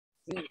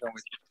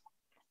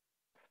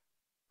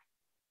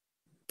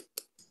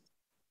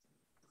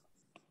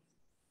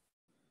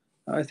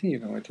I think you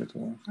can wait it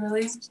all.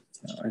 Really?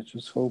 I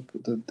just hope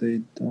that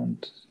they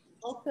don't.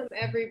 Welcome,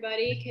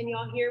 everybody. Can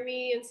y'all hear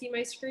me and see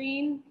my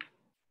screen?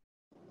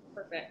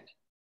 Perfect.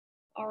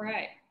 All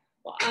right.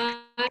 Well,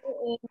 I am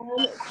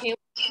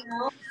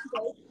Kaela.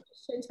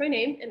 Just changed my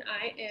name, and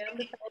I am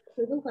the fellow of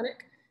Cleveland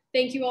Clinic.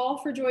 Thank you all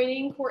for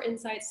joining Core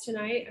Insights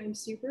tonight. I'm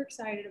super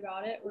excited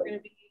about it. We're going to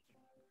be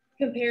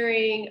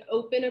comparing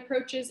open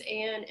approaches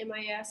and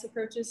MIS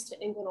approaches to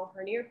inguinal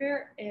hernia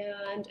repair,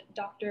 and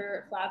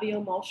Dr.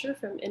 Flavio Malcher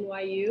from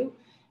NYU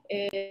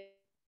is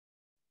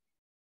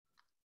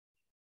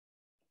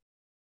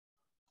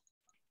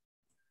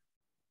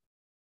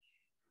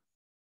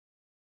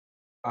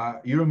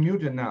you're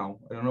muted now.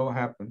 I don't know what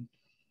happened.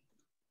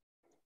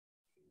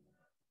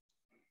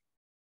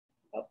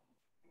 Oh,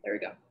 there we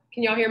go.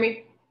 Can y'all hear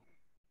me?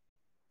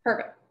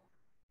 Perfect.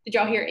 Did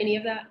y'all hear any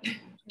of that?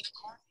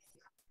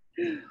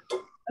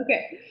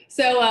 Okay,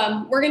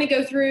 so we're going to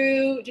go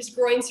through just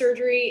groin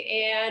surgery,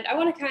 and I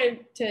want to kind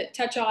of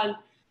touch on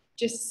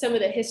just some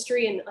of the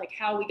history and like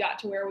how we got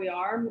to where we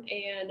are.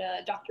 And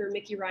Dr.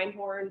 Mickey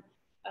Reinhorn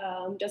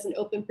does an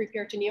open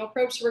preperitoneal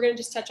approach. So we're going to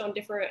just touch on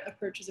different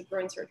approaches of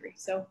groin surgery.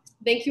 So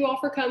thank you all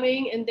for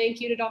coming, and thank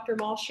you to Dr.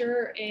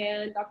 Malcher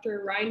and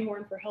Dr.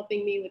 Reinhorn for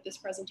helping me with this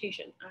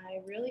presentation.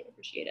 I really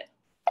appreciate it.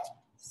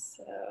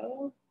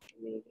 So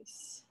let me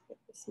just get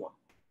this one.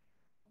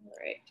 All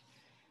right.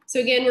 So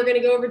again, we're going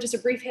to go over just a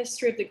brief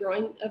history of the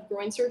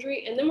groin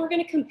surgery, and then we're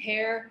going to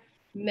compare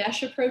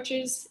mesh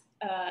approaches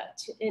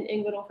in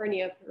inguinal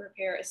hernia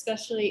repair,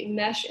 especially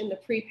mesh in the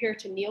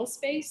preperitoneal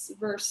space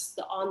versus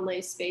the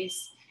onlay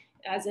space,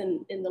 as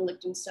in the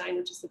Liechtenstein,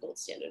 which is the gold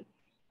standard.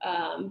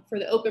 For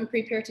the open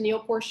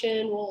preperitoneal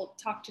portion, we'll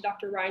talk to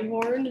Dr.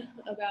 Reinhorn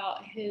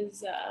about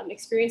his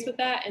experience with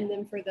that, and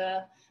then for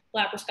the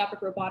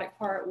laparoscopic robotic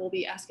part, we'll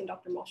be asking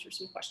Dr. Malcher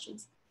some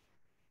questions.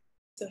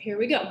 So here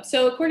we go.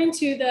 So according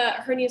to the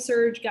hernia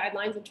surge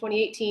guidelines of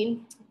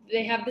 2018,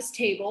 they have this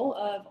table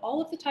of all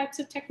of the types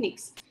of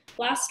techniques.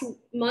 Last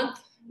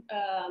month,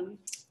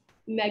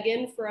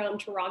 Megan from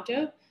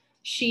Toronto,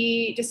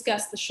 she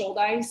discussed the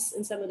Schuldeis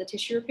and some of the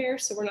tissue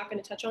repairs, so we're not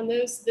going to touch on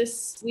those.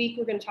 This week,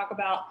 we're going to talk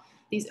about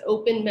these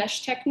open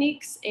mesh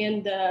techniques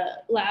and the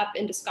lap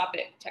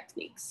endoscopic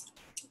techniques.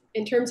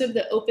 In terms of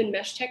the open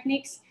mesh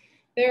techniques,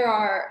 there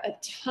are a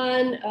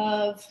ton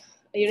of,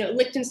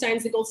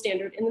 Liechtenstein's the gold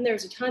standard, and then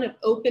there's a ton of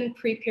open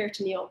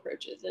preperitoneal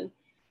approaches. And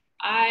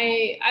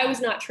I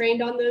was not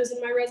trained on those in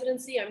my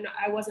residency.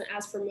 I wasn't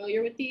as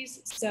familiar with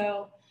these.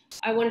 So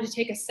I wanted to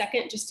take a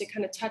second just to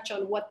kind of touch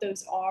on what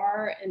those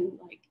are and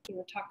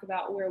talk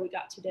about where we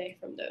got today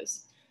from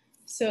those.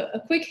 So a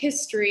quick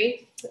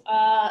history.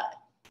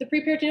 The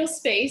preperitoneal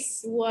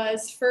space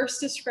was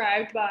first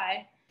described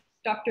by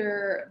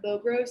Dr.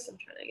 Bogros. I'm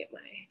trying to get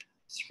my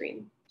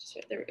screen.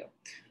 There we go.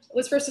 It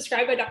was first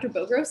described by Dr.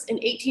 Bogros in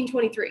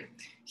 1823.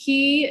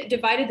 He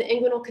divided the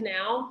inguinal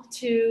canal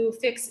to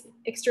fix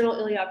external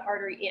iliac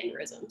artery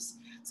aneurysms.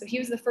 So he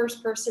was the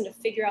first person to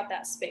figure out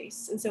that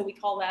space. And so we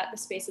call that the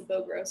space of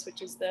Bogros,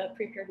 which is the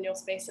preperitoneal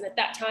space. And at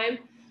that time,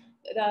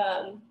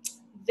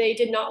 they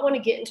did not want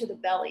to get into the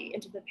belly,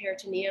 into the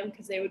peritoneum,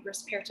 because they would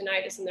risk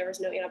peritonitis, and there was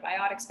no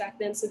antibiotics back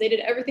then. So they did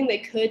everything they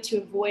could to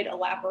avoid a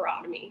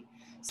laparotomy.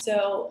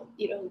 So,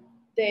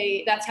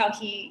 that's how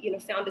he,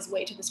 found his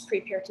way to this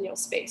preperitoneal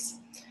space.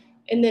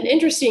 And then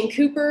interesting,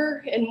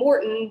 Cooper and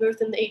Morton,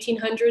 both in the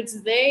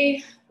 1800s,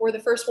 they were the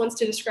first ones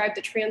to describe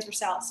the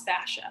transversalis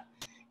fascia.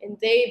 And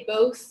they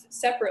both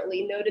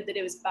separately noted that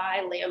it was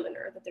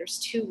bilaminar, that there's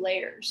two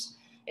layers,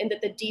 and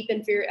that the deep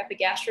inferior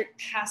epigastric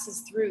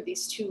passes through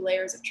these two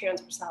layers of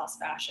transversalis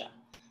fascia.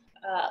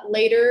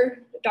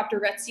 Later, Dr.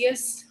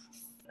 Retzius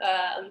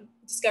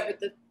discovered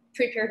the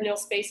preperitoneal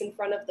space in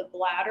front of the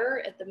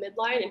bladder at the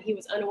midline, and he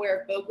was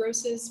unaware of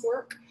Bogros's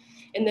work.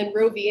 And then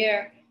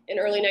Rovier in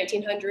early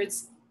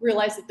 1900s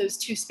realized that those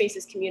two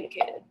spaces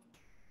communicated.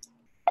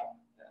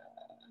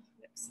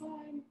 Next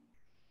slide.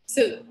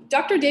 So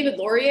Dr. David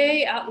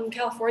Laurier out in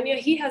California,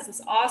 he has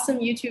this awesome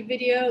YouTube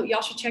video.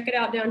 Y'all should check it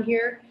out down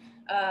here.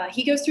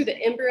 He goes through the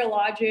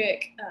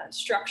embryologic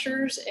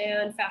structures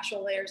and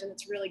fascial layers, and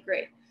it's really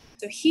great.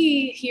 So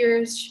here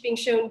is being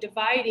shown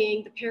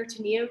dividing the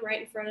peritoneum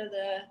right in front of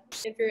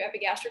the inferior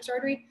epigastric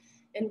artery.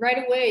 And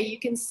right away, you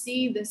can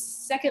see this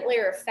second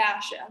layer of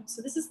fascia.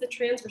 So this is the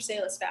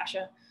transversalis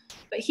fascia.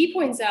 But he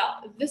points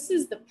out this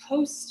is the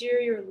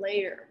posterior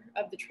layer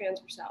of the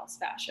transversalis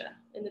fascia,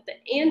 and that the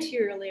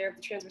anterior layer of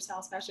the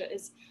transversalis fascia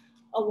is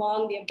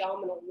along the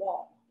abdominal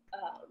wall.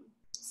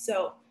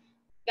 So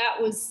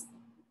that was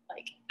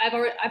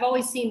I've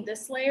always seen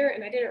this layer,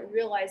 and I didn't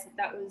realize that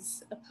that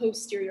was a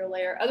posterior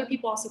layer. Other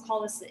people also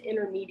call this the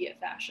intermediate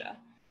fascia.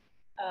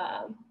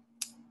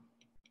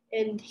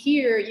 And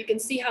here you can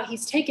see how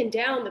he's taken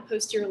down the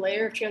posterior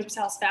layer of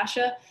transversalis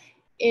fascia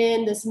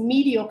in this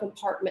medial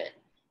compartment,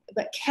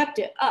 but kept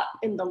it up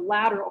in the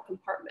lateral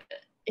compartment.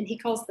 And he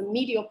calls the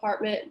medial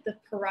compartment the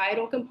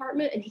parietal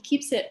compartment, and he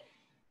keeps it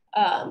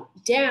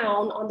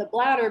down on the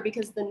bladder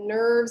because the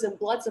nerves and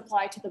blood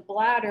supply to the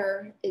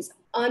bladder is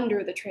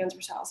under the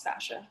transversalis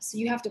fascia. So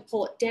you have to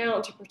pull it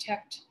down to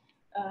protect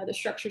the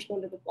structures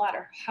going to the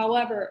bladder.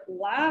 However,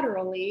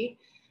 laterally,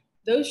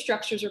 those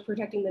structures are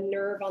protecting the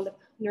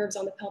nerves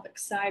on the pelvic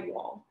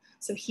sidewall.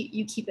 So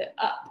you keep it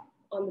up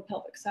on the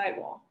pelvic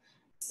sidewall.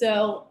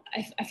 So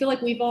I feel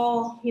like we've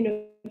all,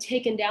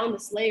 taken down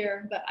this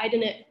layer, but I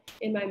didn't,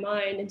 in my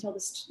mind, until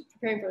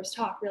preparing for this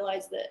talk,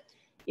 realize that,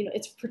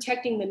 it's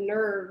protecting the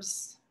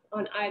nerves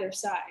on either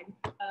side.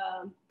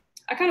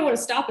 I kind of want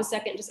to stop a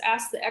second, just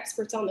ask the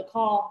experts on the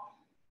call.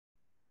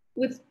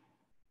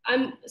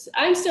 I'm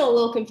still a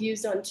little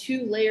confused on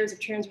 2 layers of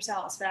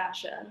transversalis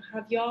fascia.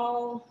 Have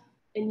y'all,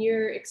 in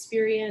your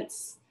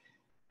experience,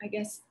 I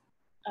guess,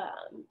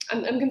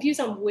 I'm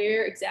confused on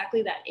where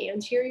exactly that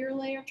anterior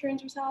layer of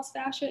transversalis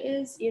fascia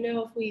is.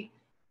 If we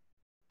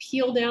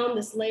peel down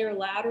this layer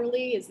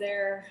laterally, is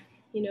there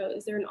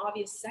an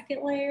obvious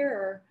second layer,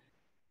 or,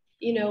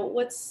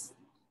 what's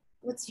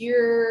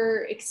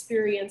your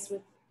experience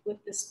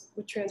with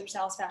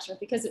transversalis fascia?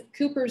 Because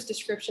Cooper's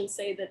descriptions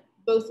say that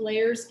both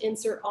layers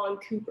insert on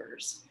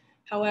Cooper's.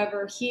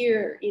 However,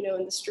 here,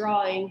 in this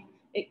drawing,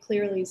 it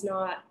clearly is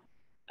not,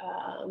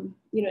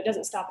 it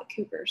doesn't stop at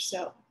Cooper's.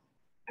 So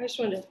I just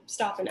wanted to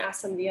stop and ask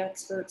some of the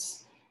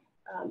experts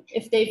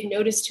if they've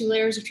noticed 2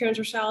 layers of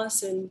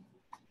transversalis, and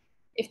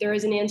if there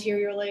is an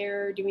anterior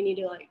layer, do we need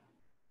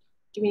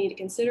to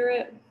consider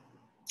it?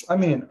 I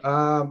mean,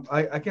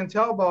 I can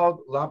tell about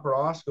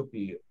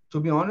laparoscopy. To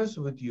be honest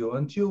with you,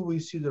 until we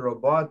see the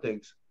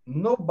robotics,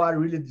 nobody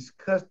really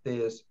discussed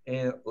this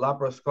in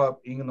laparoscopic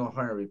inguinal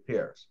hernia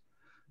repairs.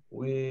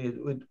 We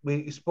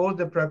expose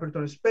the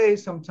preparatory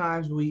space.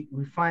 Sometimes we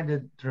find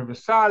the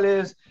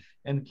transversalis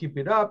and keep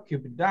it up,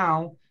 keep it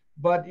down.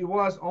 But it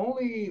was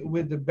only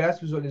with the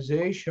best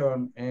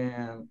visualization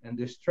and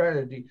the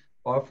strategy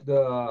of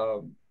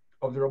the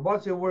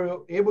robots that we're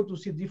able to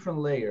see different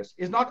layers.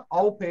 It's not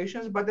all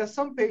patients, but there's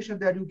some patients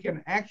that you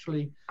can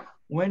actually,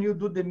 when you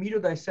do the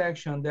medial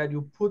dissection, that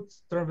you put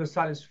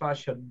transversalis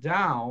fascia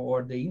down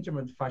or the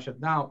intermittent fascia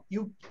down,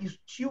 you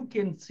still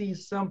can see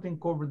something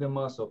cover the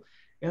muscle.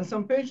 And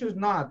some patients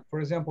not. For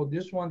example,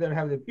 this one that I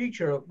have the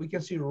picture, we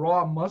can see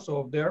raw muscle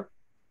up there.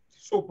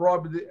 So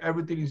probably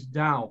everything is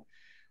down.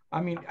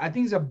 I mean, I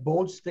think it's a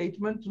bold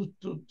statement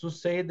to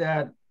say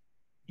that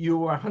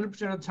you are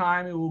 100% of the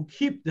time, you will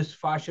keep those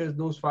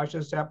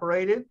fascias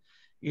separated.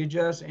 It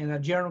just, in a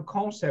general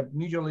concept,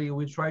 usually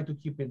we try to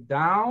keep it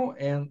down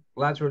and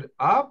laterally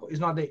up. It's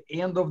not the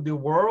end of the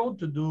world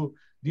to do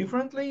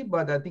differently,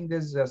 but I think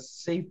there's a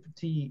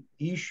safety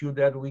issue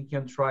that we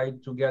can try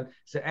to get.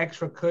 It's an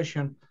extra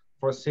cushion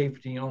for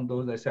safety on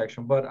those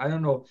dissections. But I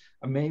don't know,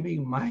 maybe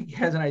Mike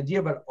has an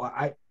idea, but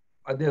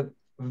the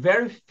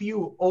very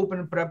few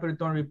open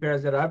preparatory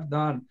repairs that I've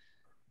done,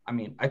 I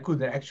mean, I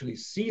could actually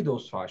see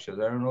those fascias.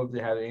 I don't know if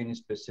they have any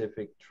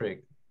specific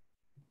trick.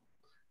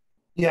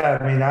 Yeah,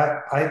 I mean,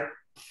 I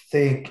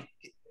think,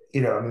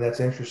 that's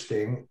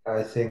interesting.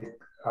 I think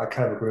I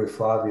kind of agree with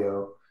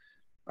Flavio.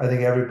 I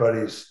think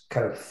everybody's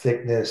kind of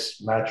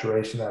thickness,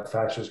 maturation, that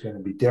fascia is going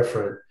to be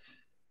different.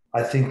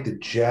 I think the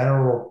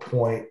general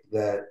point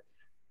that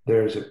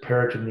there's a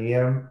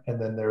peritoneum and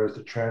then there is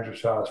the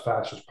transversalis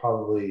fascia is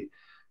probably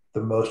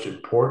the most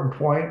important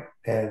point.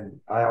 And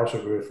I also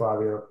agree with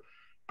Flavio.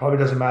 Probably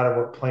doesn't matter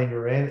what plane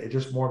you're in. It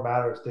just more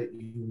matters that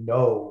you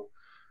know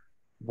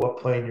what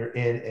plane you're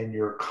in and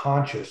you're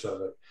conscious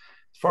of it.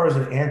 As far as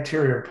an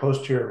anterior and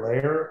posterior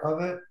layer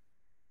of it,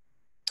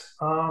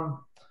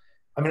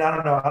 I mean, I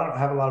don't know. I don't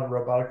have a lot of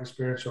robotic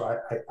experience, so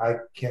I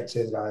can't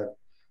say that I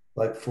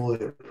like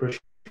fully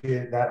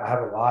appreciate that. I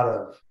have a lot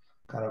of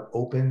kind of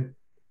open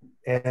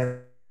and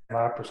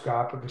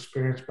laparoscopic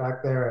experience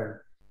back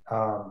there.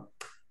 And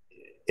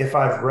if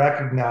I've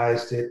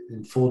recognized it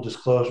in full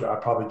disclosure, I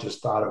probably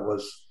just thought it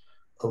was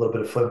a little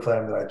bit of flim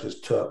flam that I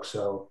just took.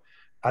 So,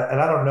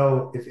 and I don't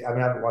know if, I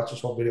haven't watched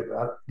this whole video,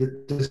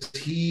 but does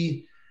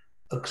he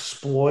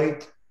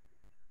exploit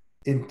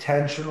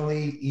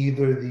intentionally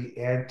either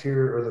the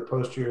anterior or the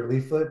posterior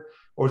leaflet,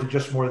 or is it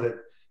just more that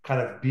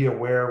kind of be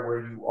aware where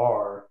you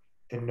are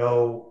and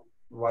know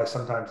why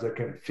sometimes there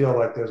can feel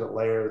like there's a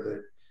layer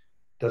that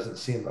doesn't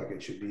seem like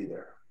it should be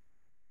there?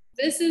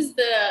 This is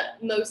the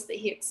most that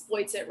he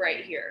exploits it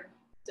right here.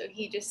 So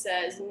he just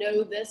says,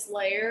 know this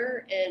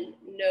layer and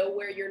know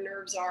where your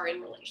nerves are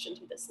in relation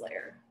to this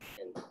layer.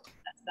 And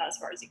that's about as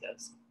far as he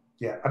goes.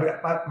 Yeah, I mean,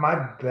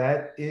 my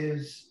bet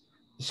is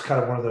it's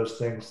kind of one of those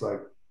things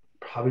like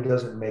probably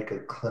doesn't make a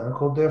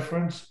clinical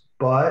difference,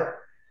 but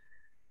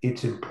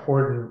it's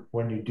important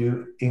when you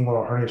do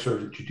inguinal hernia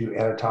surgery that you do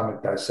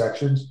anatomic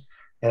dissections.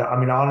 And I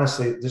mean,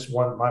 honestly,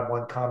 my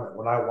one comment,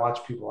 when I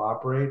watch people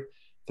operate,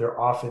 they're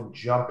often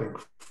jumping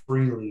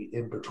freely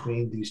in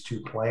between these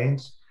 2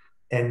 planes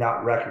and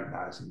not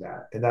recognizing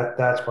that. And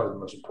that's probably the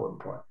most important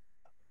point.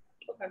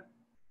 Okay,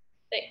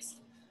 thanks.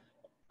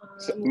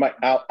 So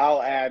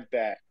I'll add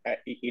that,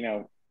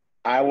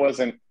 I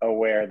wasn't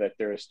aware that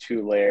there's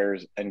 2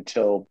 layers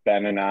until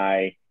Ben and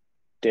I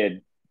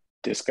did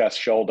discussed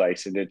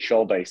Schuldeis and did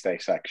Schuldeis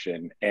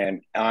dissection.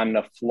 And on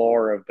the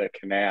floor of the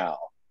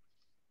canal,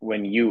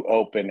 when you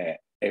open it,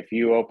 if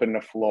you open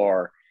the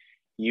floor,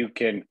 you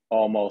can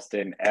almost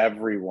in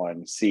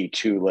everyone see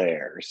 2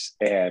 layers.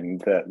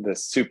 And the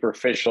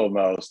superficial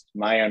most,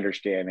 my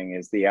understanding,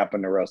 is the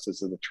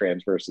aponeurosis of the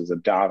transversus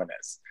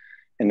abdominis.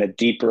 And the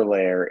deeper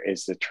layer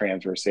is the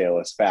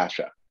transversalis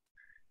fascia.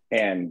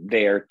 And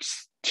they are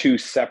 2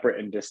 separate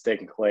and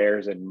distinct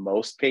layers in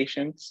most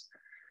patients.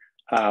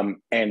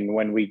 And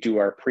when we do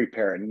our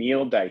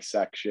preperitoneal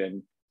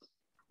dissection,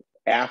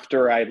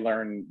 after I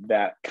learned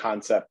that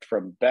concept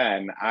from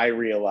Ben, I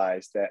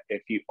realized that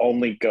if you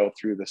only go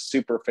through the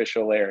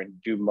superficial layer and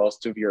do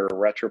most of your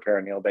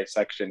retroperitoneal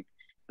dissection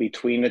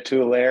between the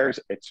 2 layers,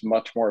 it's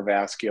much more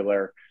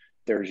vascular.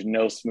 There's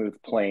no smooth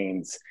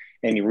planes,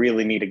 and you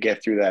really need to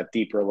get through that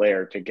deeper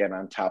layer to get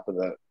on top of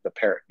the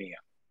peritoneum.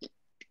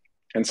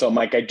 And so,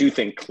 Mike, I do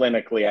think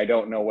clinically, I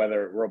don't know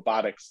whether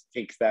robotics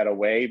takes that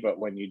away, but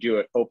when you do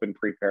it open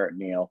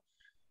preperitoneal,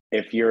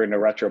 if you're in the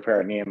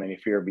retroperitoneum and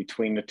if you're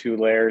between the 2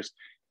 layers,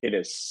 it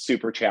is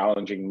super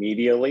challenging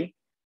medially.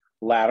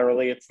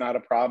 Laterally, it's not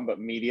a problem, but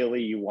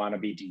medially, you want to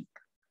be deep.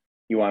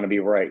 You want to be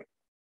right.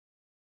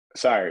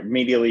 Sorry,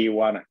 medially, you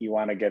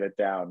want to get it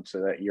down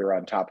so that you're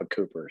on top of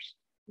Cooper's.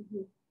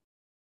 Mm-hmm.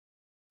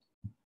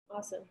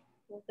 Awesome.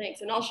 Well,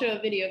 thanks. And I'll show a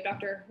video of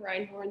Dr.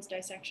 Reinhorn's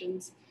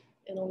dissections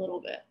in a little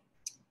bit.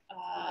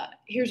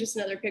 Here's just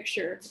another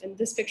picture, and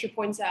this picture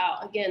points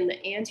out, again,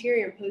 the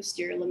anterior and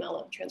posterior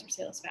lamella of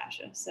transversalis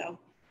fascia. So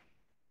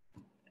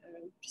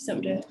just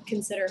something to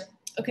consider.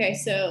 Okay,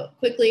 so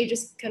quickly,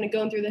 just kind of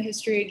going through the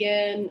history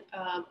again.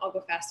 I'll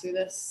go fast through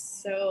this.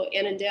 So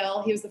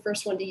Annandale, he was the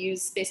first one to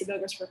use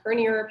spaceobogus for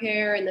hernia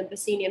repair, and then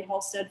Bassini and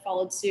Halstead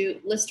followed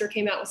suit. Lister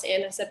came out with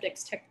antiseptic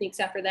techniques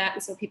after that,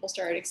 and so people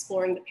started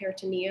exploring the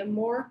peritoneum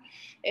more.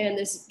 And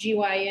this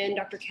GYN,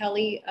 Dr.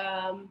 Kelly,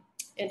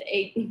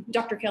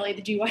 Dr. Kelly,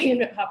 the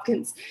GYN at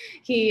Hopkins,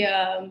 he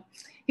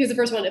was the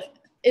first one to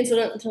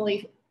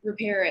incidentally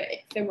repair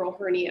a femoral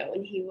hernia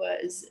when he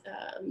was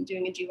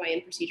doing a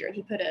GYN procedure, and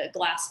he put a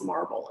glass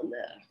marble in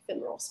the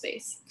femoral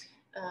space.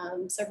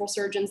 Several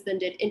surgeons then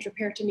did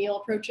intraperitoneal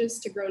approaches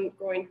to groin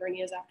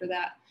hernias after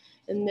that.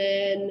 And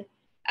then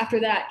after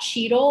that,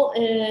 Cheadle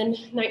in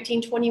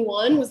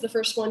 1921 was the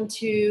first one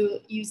to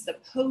use the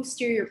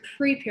posterior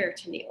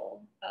preperitoneal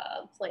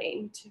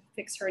plane to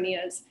fix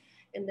hernias.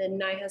 And then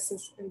Nihas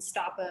and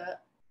Stoppa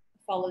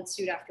followed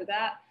suit after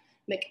that.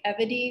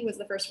 McEvedy was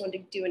the first one to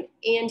do an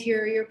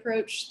anterior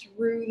approach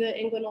through the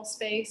inguinal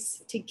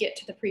space to get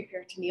to the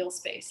preperitoneal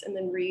space. And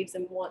then Reeves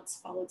and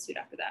Once followed suit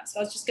after that. So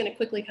I was just going to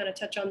quickly kind of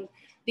touch on,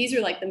 these are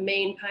like the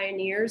main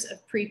pioneers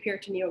of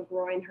preperitoneal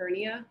groin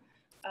hernia.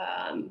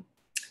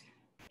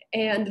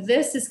 And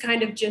this is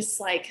kind of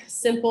just like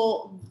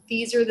simple,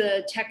 these are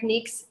the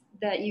techniques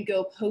that you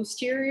go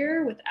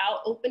posterior without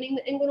opening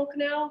the inguinal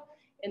canal.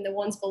 And the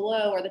ones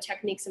below are the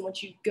techniques in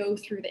which you go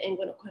through the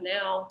inguinal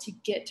canal to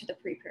get to the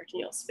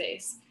preperitoneal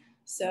space.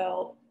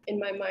 So in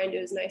my mind, it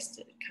was nice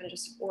to kind of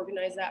just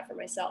organize that for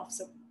myself.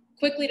 So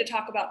quickly to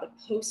talk about the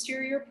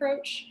posterior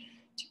approach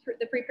to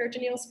the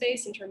preperitoneal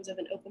space in terms of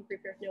an open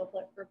preperitoneal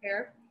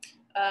repair.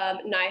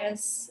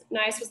 Nihas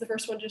was the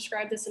first one to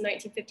describe this in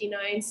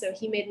 1959. So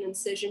he made an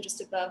incision just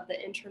above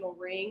the internal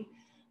ring,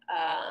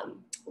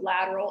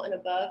 lateral and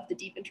above the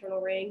deep internal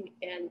ring,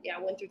 and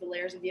went through the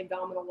layers of the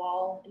abdominal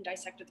wall and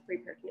dissected the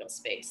preperitoneal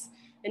space.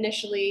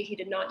 Initially, he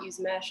did not use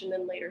mesh, and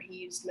then later he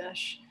used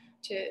mesh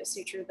to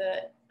suture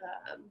the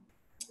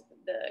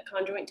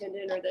conjoint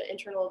tendon or the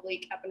internal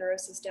oblique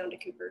aponeurosis down to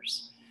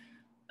Cooper's.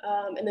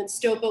 And then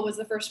Stoppa was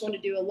the first one to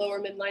do a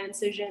lower midline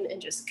incision and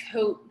just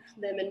coat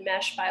them in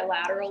mesh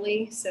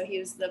bilaterally. So he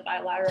used the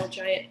bilateral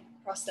giant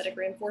prosthetic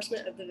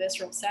reinforcement of the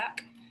visceral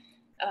sac.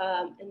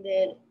 And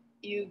then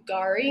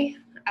Ugari,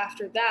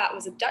 after that,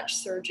 was a Dutch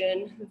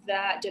surgeon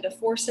that did a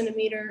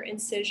 4-centimeter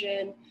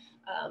incision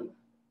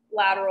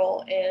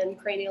lateral and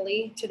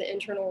cranially to the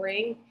internal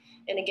ring,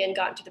 and again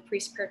got into the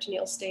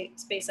preperitoneal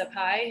space up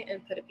high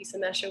and put a piece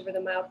of mesh over the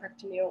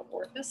myoperitoneal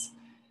orifice.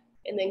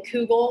 And then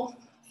Kugel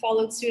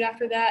followed suit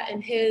after that,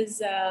 and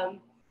he's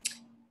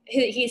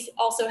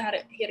also had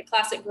a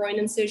classic groin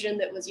incision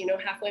that was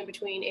halfway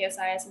between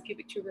ASIS and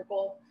pubic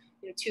tubercle,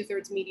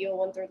 2/3 medial,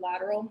 1/3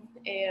 lateral,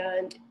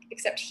 and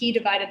except he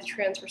divided the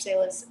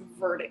transversalis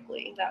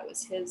vertically. That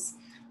was his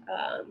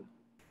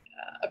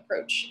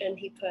approach, and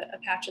he put a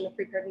patch in the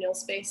preperitoneal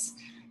space.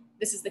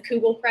 This is the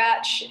Kugel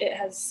patch. It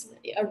has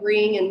a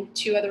ring and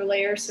 2 other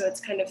layers, so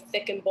it's kind of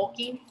thick and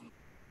bulky.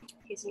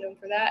 He's known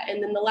for that.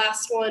 And then the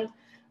last one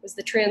was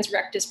the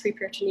transrectus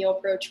preperitoneal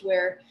approach,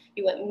 where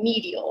you went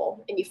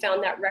medial and you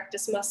found that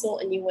rectus muscle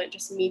and you went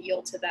just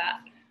medial to that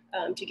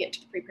to get to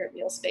the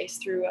preperitoneal space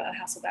through a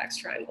Hasselbalch's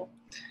triangle.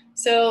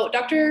 So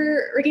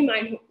Dr.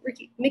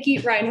 Mickey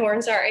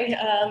Reinhorn, sorry,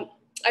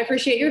 I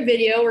appreciate your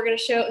video. We're going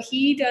to show,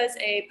 he does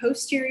a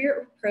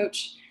posterior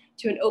approach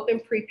to an open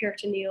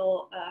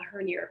preperitoneal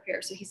hernia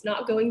repair. So he's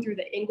not going through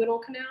the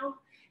inguinal canal.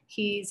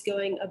 He's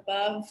going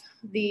above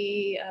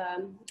the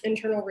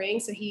internal ring.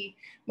 So he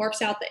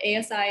marks out the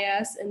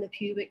ASIS and the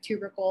pubic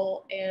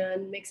tubercle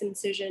and makes an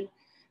incision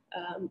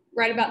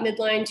right about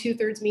midline,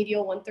 2/3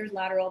 medial, 1/3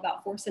 lateral,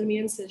 about 4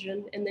 centimeter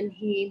incision. And then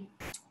he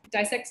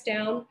dissects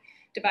down,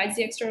 divides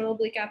the external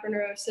oblique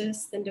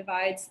aponeurosis, then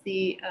divides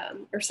the,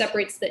 or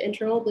separates the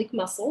internal oblique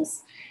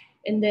muscles.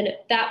 And then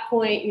at that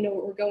point,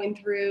 we're going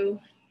through,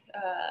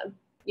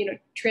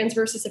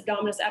 transversus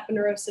abdominis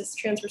aponeurosis,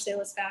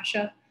 transversalis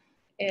fascia,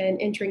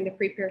 and entering the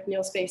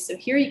preperitoneal space. So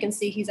here you can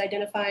see he's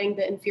identifying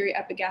the inferior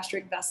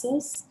epigastric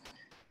vessels.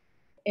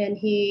 And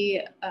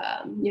he,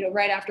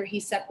 right after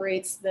he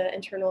separates the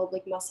internal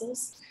oblique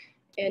muscles,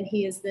 and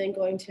he is then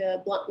going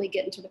to bluntly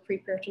get into the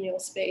preperitoneal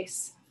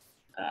space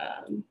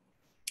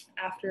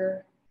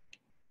after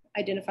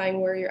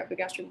identifying where your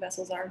epigastric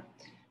vessels are.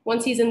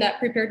 Once he's in that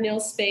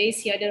preperitoneal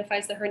space, he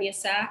identifies the hernia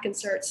sac and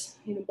starts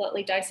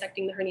bluntly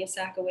dissecting the hernia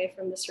sac away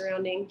from the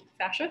surrounding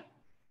fascia.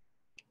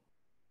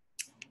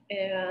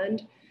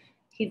 And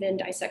he then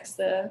dissects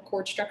the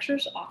cord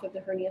structures off of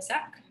the hernia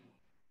sac,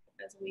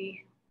 as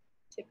we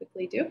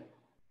typically do.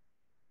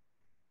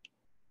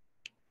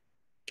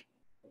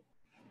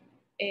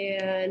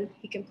 And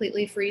he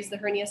completely frees the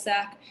hernia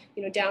sac,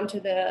 down to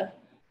the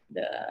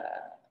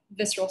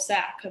visceral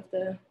sac of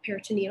the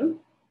peritoneum.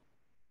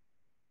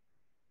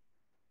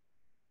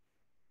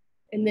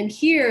 And then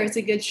here is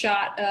a good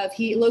shot of,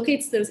 he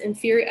locates those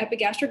inferior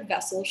epigastric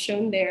vessels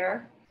shown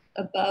there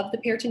above the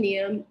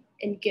peritoneum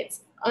and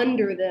gets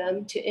under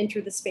them to enter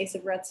the space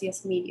of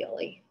Retzius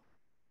medially.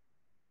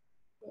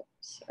 Oh,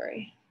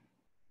 sorry.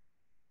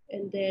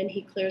 And then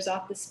he clears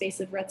off the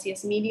space of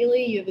Retzius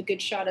medially. You have a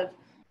good shot of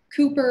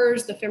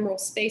Cooper's, the femoral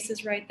space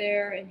is right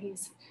there, and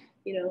he's,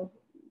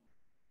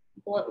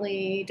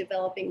 bluntly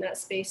developing that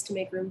space to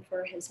make room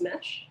for his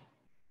mesh.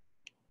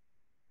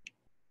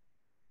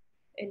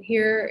 And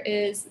here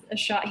is a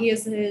shot. He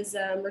has his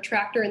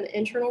retractor in the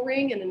internal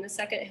ring, and in a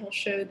second he'll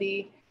show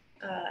the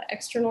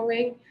external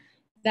ring.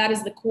 That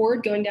is the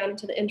cord going down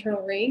into the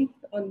internal ring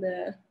on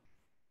the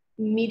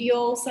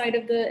medial side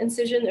of the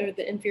incision, or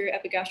the inferior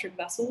epigastric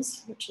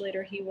vessels, which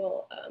later he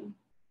will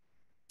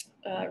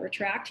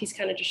retract. He's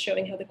kind of just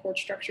showing how the cord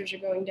structures are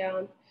going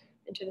down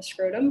into the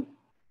scrotum.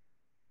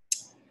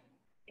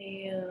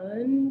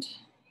 And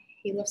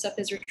he lifts up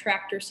his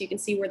retractor so you can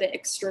see where the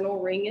external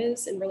ring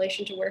is in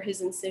relation to where his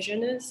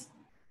incision is.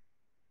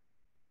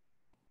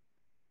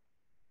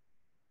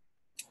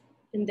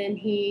 And then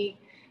he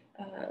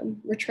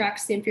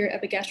retracts the inferior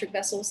epigastric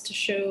vessels to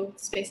show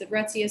space of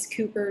Retzius,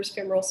 Cooper's,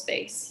 femoral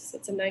space. So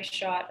it's a nice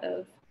shot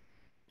of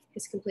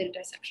his completed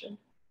dissection.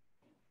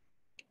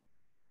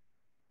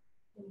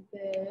 And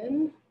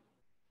then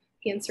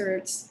he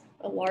inserts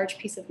a large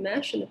piece of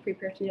mesh in the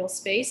preperitoneal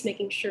space,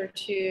 making sure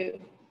to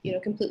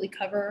completely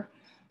cover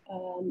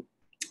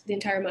the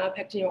entire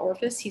myopectoneal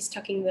orifice. He's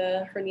tucking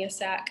the hernia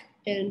sac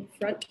in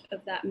front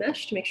of that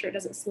mesh to make sure it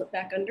doesn't slip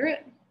back under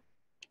it.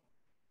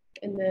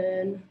 And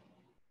then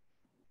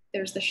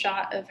there's the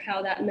shot of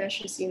how that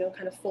mesh is,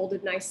 kind of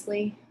folded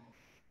nicely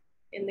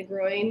in the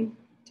groin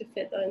to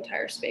fit the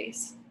entire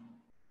space.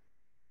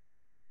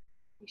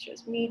 He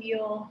shows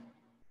medial.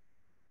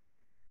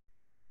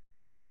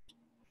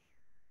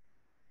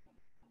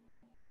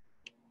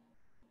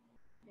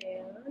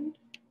 And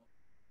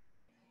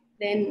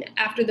then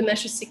after the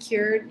mesh is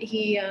secured,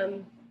 he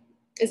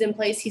is in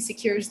place. He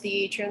secures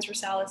the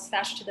transversalis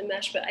fascia to the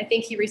mesh, but I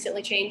think he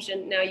recently changed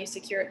and now you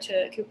secure it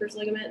to Cooper's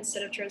ligament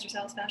instead of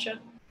transversalis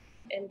fascia.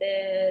 And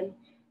then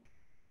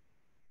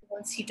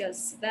once he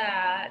does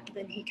that,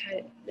 then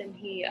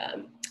he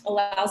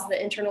allows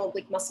the internal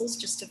oblique muscles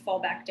just to fall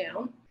back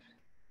down.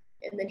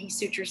 And then he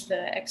sutures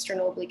the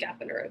external oblique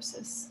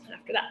aponeurosis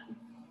after that.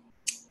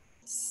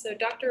 So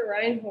Dr.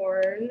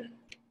 Reinhorn,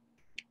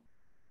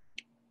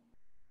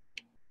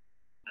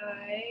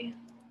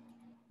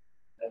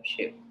 oh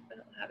shoot, I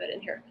don't have it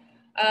in here.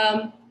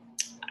 I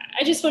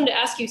just wanted to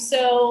ask you,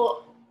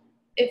 so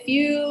if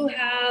you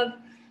have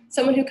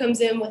someone who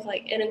comes in with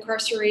like an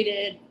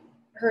incarcerated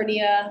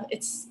hernia,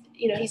 it's,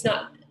 he's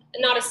not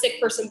a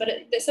sick person, but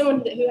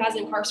someone who has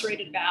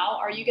incarcerated bowel,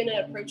 are you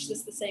gonna approach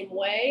this the same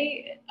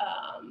way?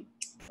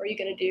 Or are you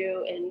gonna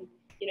do an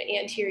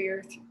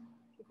anterior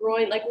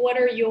groin? Like, what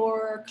are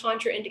your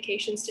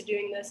contraindications to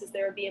doing this? Is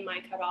there a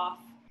BMI cutoff?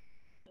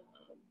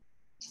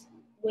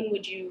 When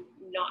would you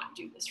not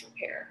do this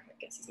repair, I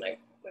guess is my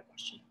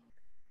question.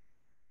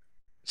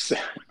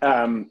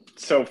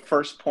 So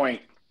first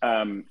point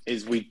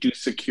is we do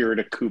secure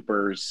to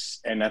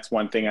Cooper's, and that's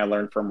one thing I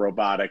learned from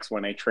robotics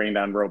when I trained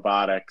on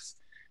robotics,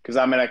 because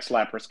I'm an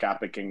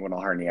ex-laparoscopic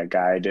inguinal hernia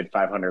guy. I did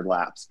 500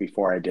 laps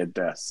before I did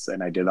this,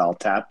 and I did all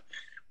TEP.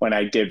 When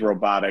I did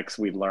robotics,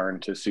 we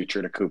learned to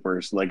suture to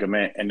Cooper's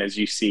ligament, and as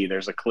you see,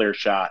 there's a clear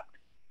shot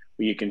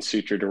where you can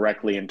suture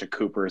directly into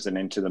Cooper's and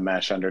into the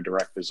mesh under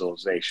direct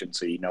visualization,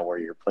 so you know where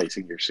you're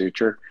placing your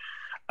suture.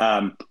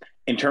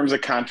 In terms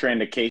of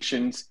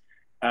contraindications,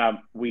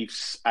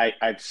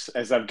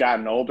 as I've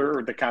gotten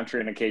older, the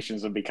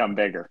contraindications have become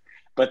bigger.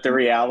 But the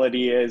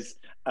reality is,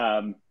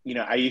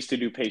 I used to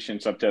do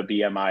patients up to a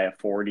BMI of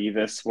 40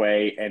 this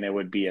way, and it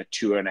would be a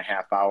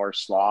 2.5 hour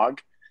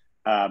slog.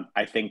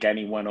 I think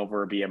anyone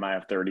over a BMI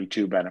of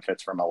 32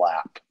 benefits from a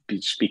lap,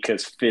 just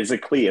because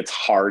physically it's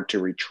hard to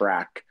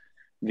retract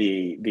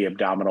the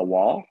abdominal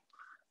wall.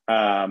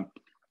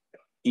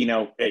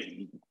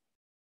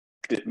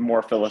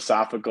 More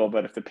philosophical,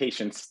 but if the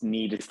patients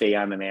need to stay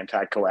on an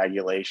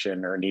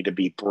anticoagulation or need to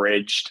be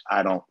bridged,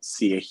 I don't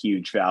see a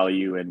huge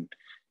value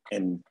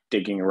in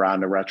digging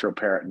around the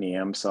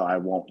retroperitoneum, so I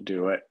won't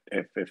do it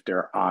if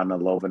they're on a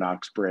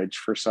Lovenox bridge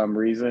for some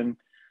reason.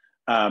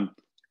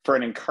 For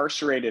an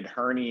incarcerated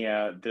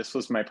hernia, this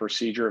was my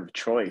procedure of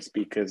choice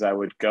because I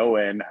would go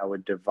in, I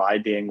would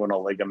divide the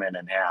inguinal ligament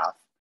in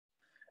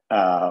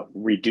half,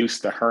 reduce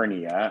the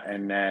hernia,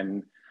 and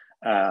then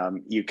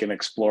you can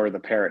explore the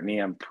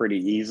peritoneum pretty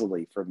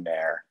easily from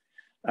there.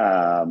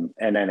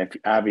 And then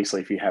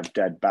if you have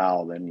dead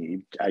bowel,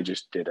 then I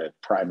just did a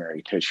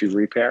primary tissue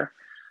repair,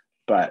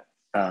 but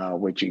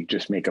which you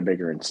just make a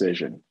bigger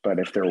incision. But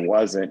if there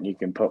wasn't, you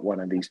can put one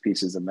of these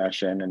pieces of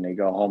mesh in and they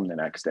go home the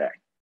next day.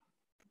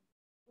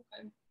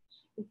 Okay.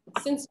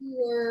 Since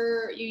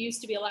you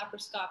used to be a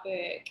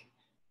laparoscopic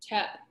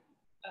TEP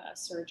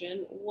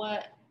surgeon,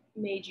 what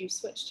made you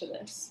switch to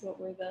this? What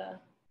were the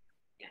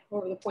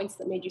points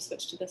that made you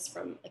switch to this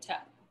from a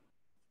TEP?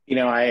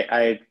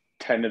 I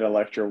attended a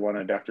lecture of one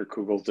of Dr.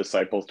 Kugel's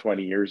disciples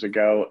 20 years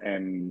ago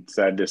and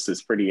said, this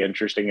is pretty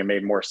interesting. It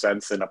made more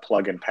sense than a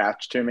plug and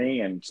patch to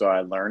me. And so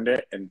I learned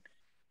it. And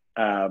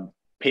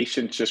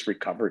patients just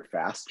recovered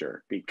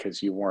faster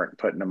because you weren't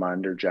putting them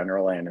under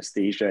general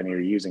anesthesia and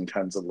you're using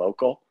tons of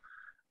local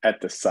at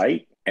the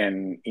site.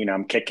 And,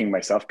 I'm kicking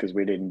myself because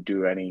we didn't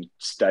do any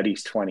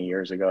studies 20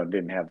 years ago and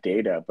didn't have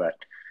data, but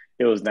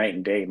it was night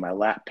and day. My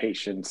lap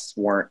patients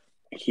weren't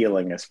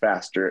healing as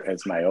faster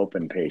as my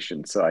open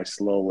patients. So I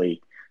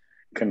slowly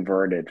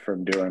converted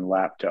from doing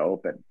lap to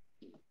open.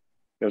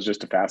 It was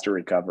just a faster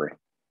recovery,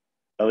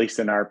 at least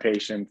in our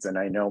patients. And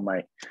I know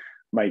my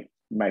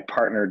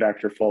partner,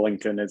 Dr.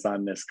 Fullington, is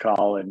on this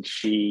call, and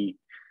she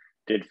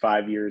did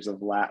 5 years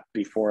of lap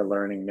before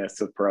learning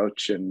this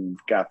approach and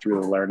got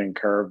through the learning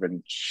curve.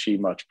 And she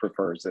much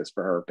prefers this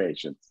for her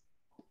patients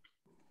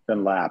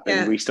than lap.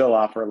 Yeah. And we still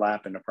offer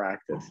lap in the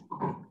practice.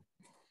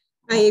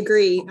 I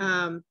agree.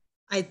 I'm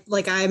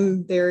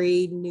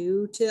very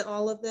new to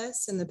all of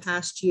this in the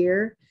past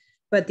year,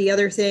 but the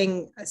other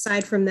thing,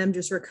 aside from them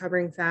just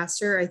recovering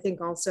faster, I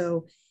think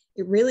also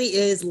it really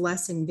is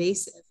less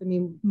invasive. I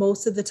mean,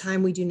 most of the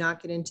time we do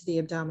not get into the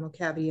abdominal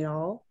cavity at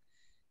all.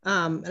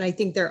 And I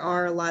think there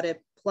are a lot of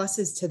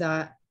pluses to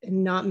that,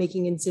 and not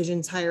making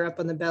incisions higher up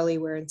on the belly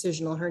where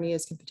incisional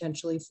hernias can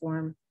potentially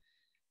form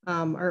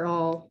are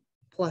all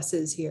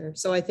pluses here.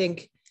 So I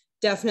think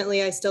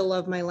definitely I still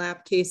love my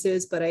lap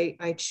cases, but I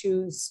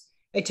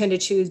tend to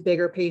choose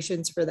bigger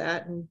patients for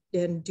that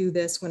and do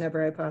this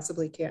whenever I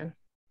possibly can.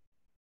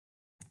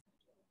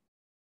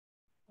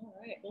 All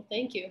right, well,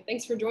 thank you.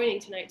 Thanks for joining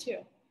tonight too.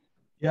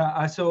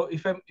 Yeah, so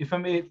if I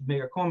may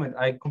make a comment,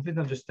 I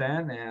completely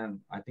understand, and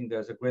I think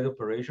there's a great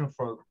operation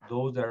for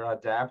those that are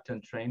adapt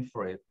and trained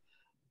for it.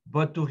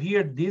 But to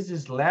hear this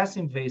is less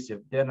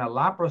invasive than a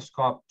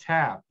laparoscope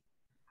tap,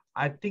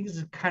 I think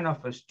it's kind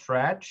of a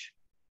stretch.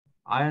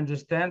 I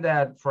understand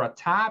that for a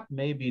tap,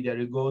 maybe that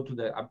you go to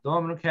the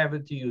abdominal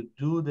cavity, you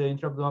do the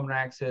intra-abdominal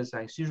access,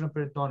 incision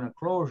peritoneal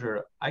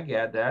closure. I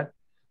get that.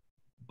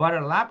 But a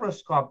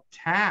laparoscope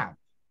tap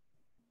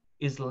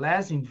is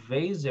less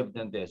invasive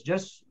than this.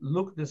 Just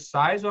look the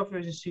size of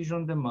your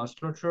incision, the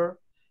musculature,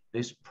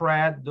 the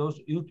spread,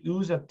 you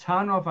use a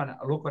ton of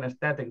local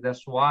anesthetic.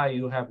 That's why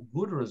you have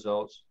good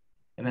results.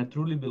 And I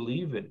truly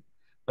believe it.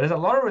 But there's a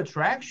lot of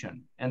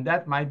retraction, and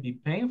that might be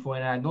painful.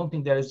 And I don't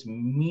think that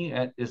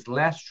is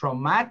less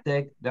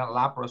traumatic than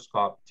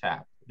laparoscope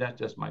tap. That's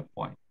just my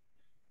point.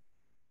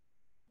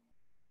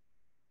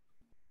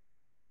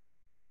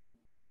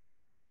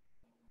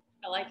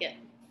 I like it.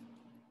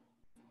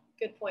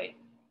 Good point.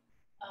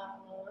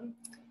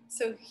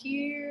 So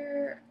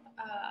here,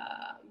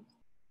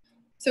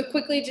 so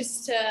quickly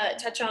just to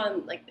touch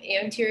on like the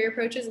anterior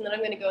approaches, and then I'm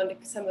going to go into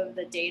some of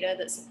the data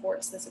that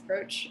supports this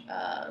approach.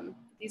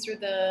 These are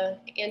the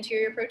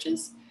anterior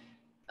approaches.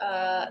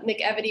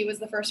 Mick Evedy was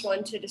the first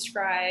one to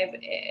describe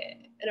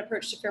an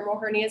approach to femoral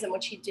hernias in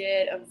which he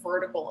did a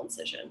vertical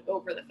incision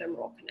over the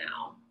femoral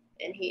canal,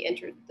 and he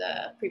entered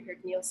the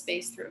preperitoneal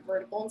space through a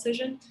vertical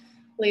incision.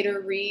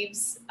 Later,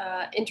 Reeves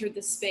entered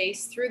the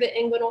space through the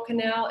inguinal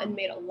canal and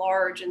made a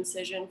large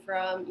incision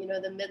from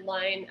the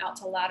midline out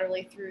to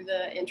laterally through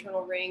the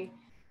internal ring,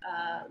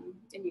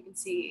 and you can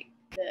see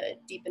the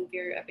deep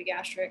inferior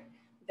epigastric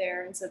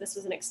there. And so this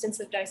was an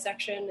extensive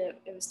dissection.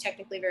 It was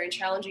technically very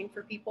challenging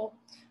for people.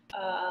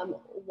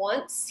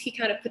 Once he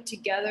kind of put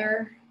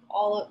together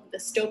all of the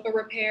stopa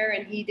repair,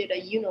 and he did a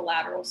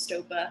unilateral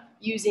stopa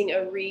using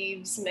a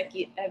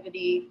Reeves-Mick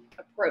Evedy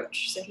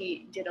approach. So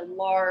he did a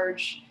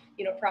large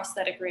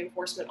prosthetic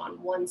reinforcement on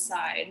one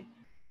side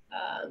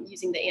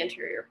using the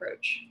anterior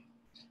approach.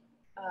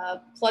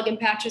 Plug and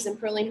patches and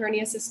Perling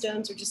hernia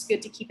systems are just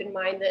good to keep in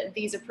mind that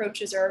these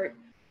approaches are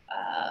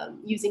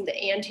using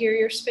the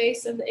anterior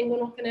space of the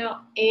inguinal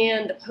canal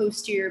and the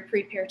posterior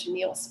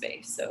preperitoneal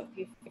space. So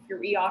if you're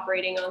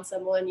reoperating on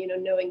someone,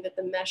 knowing that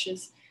the mesh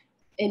is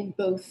in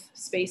both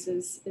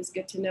spaces is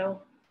good to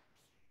know.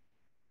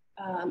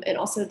 And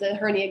also the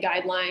hernia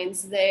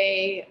guidelines,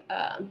 they,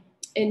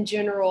 in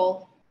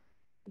general,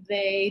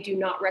 they do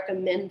not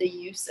recommend the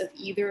use of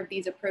either of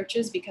these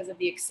approaches because of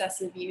the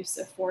excessive use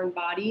of foreign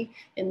body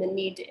and the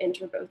need to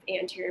enter both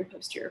anterior and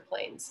posterior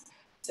planes.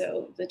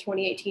 So the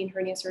 2018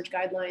 hernia surge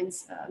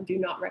guidelines do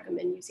not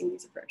recommend using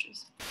these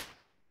approaches.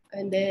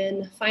 And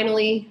then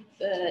finally,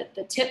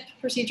 the tip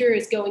procedure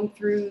is going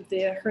through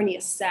the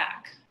hernia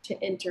sac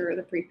to enter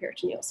the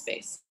preperitoneal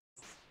space.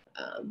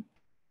 I'm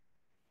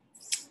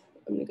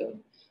gonna go,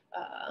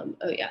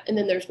 oh yeah, and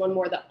then there's one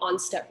more, the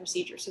on-step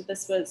procedure. So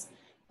this was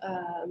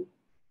a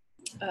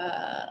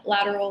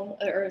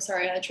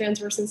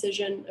transverse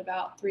incision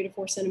about 3 to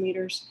 4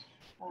 centimeters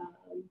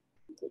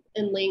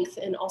in length,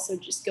 and also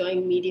just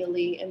going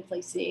medially and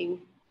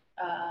placing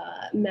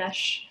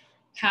mesh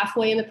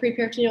halfway in the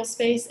preperitoneal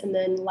space, and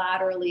then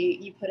laterally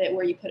you put it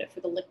where you put it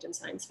for the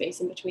Lichtenstein space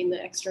in between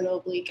the external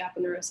oblique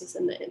aponeurosis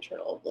and the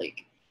internal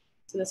oblique.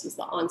 So this was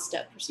the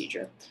on-step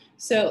procedure.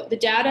 So the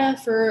data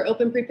for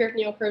open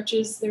preperitoneal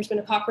approaches, there's been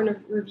a Cochrane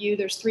review.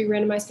 There's 3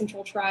 randomized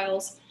controlled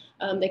trials.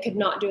 They could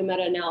not do a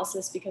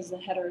meta-analysis because of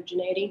the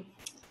heterogeneity.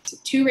 So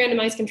 2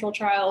 randomized controlled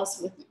trials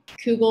with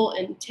Kugel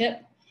and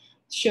tip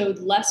showed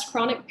less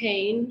chronic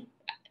pain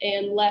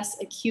and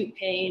less acute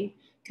pain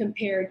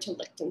compared to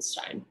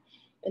Lichtenstein.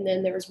 And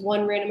then there was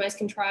 1 randomized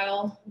control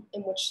trial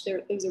in which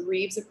there was a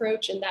Reeves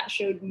approach, and that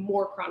showed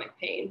more chronic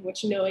pain,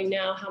 which, knowing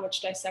now how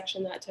much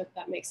dissection that took,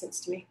 that makes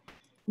sense to me.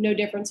 No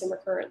difference in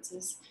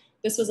recurrences.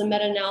 This was a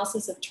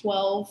meta-analysis of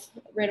 12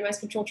 randomized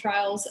control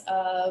trials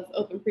of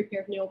open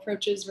preperitoneal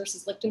approaches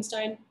versus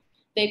Lichtenstein.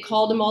 They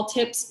called them all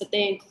tips, but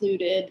they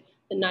included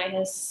the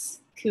Nihus,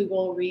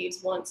 Kugel,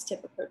 Reeves, once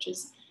tip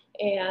approaches.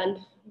 And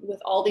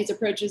with all these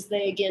approaches,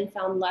 they again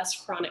found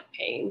less chronic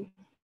pain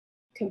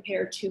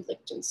compared to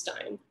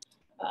Lichtenstein.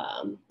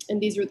 And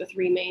these were the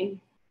 3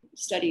 main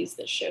studies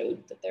that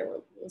showed that there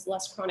was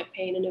less chronic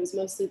pain, and it was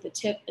mostly the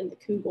tip and the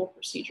Kugel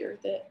procedure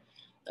that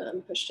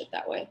pushed it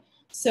that way.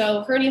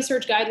 So hernia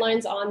surge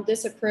guidelines on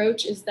this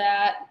approach is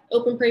that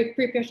open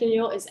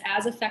preperitoneal is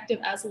as effective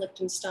as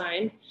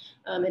Lichtenstein,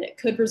 and it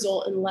could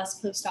result in less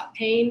post-op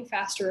pain,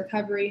 faster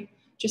recovery.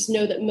 Just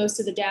know that most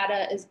of the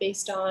data is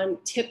based on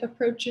tip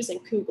approaches and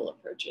Kugel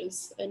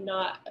approaches and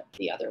not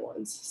the other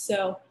ones.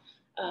 So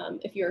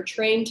if you're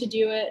trained to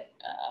do it,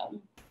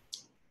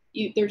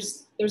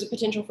 there's a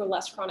potential for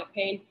less chronic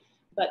pain,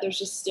 but there's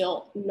just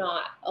still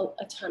not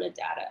a ton of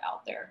data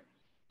out there.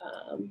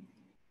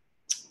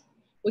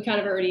 We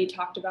kind of already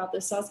talked about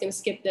this, so I was going to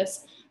skip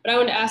this, but I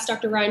wanted to ask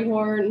Dr.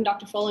 Reinhorn and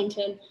Dr.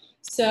 Fullington.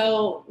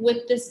 So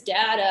with this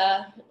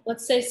data,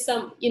 let's say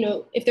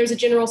if there's a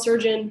general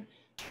surgeon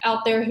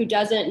out there who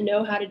doesn't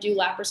know how to do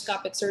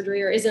laparoscopic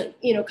surgery or isn't,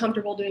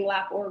 comfortable doing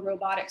lap or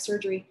robotic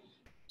surgery,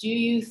 do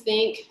you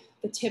think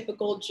the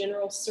typical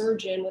general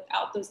surgeon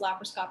without those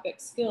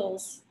laparoscopic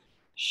skills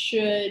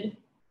should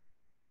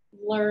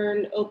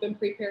learn open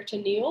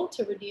preperitoneal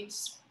to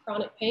reduce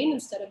chronic pain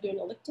instead of doing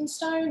a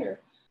Lichtenstein? Or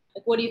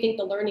what do you think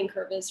the learning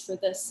curve is for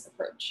this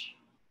approach?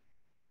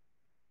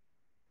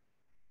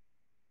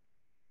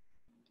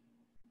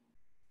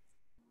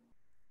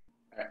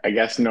 I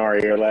guess,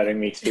 Nora, you're letting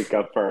me speak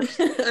up first.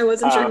 I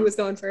wasn't sure who was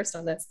going first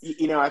on this.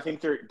 I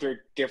think there are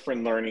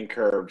different learning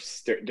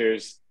curves.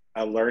 There's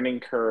a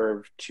learning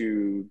curve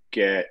to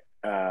get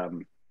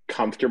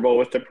comfortable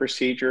with the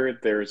procedure.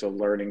 There's a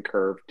learning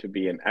curve to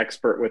be an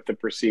expert with the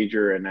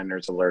procedure. And then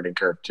there's a learning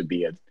curve to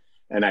be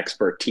an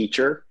expert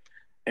teacher.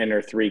 And there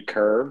are 3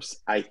 curves.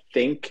 I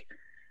think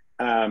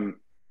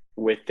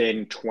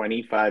within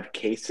 25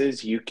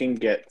 cases, you can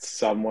get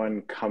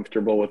someone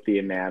comfortable with the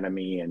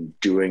anatomy and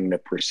doing the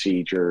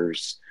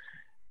procedures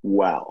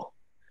well.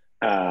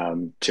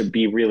 To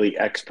be really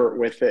expert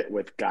with it,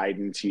 with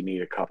guidance, you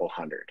need a couple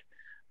hundred.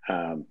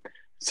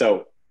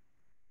 So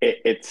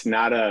it's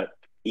not a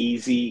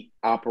easy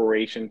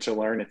operation to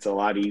learn. It's a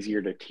lot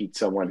easier to teach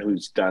someone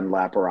who's done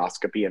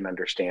laparoscopy and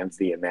understands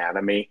the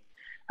anatomy.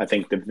 I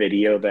think the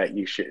video that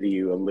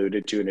you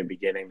alluded to in the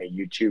beginning, the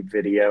YouTube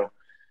video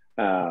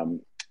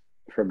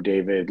from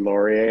David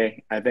Laurier,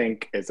 I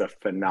think is a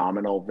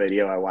phenomenal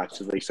video. I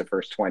watched at least the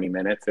first 20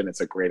 minutes, and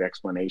it's a great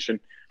explanation.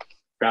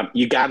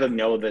 You got to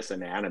know this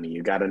anatomy.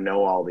 You got to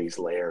know all these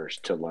layers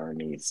to learn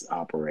these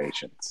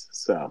operations.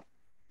 So.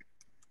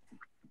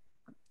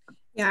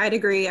 Yeah, I'd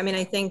agree. I mean,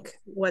 I think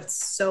what's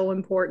so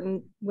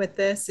important with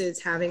this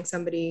is having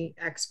somebody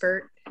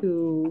expert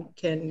who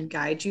can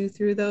guide you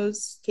through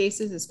those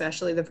cases,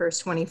 especially the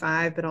first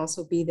 25, but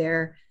also be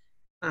there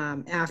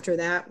after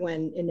that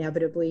when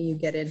inevitably you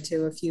get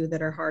into a few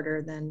that are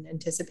harder than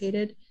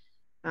anticipated.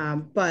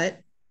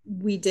 But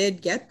we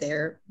did get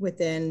there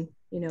within,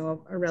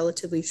 a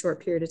relatively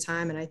short period of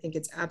time. And I think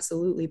it's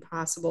absolutely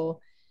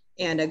possible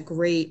and a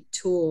great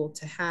tool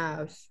to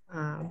have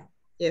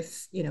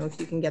if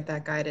you can get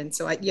that guidance.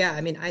 So I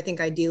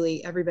think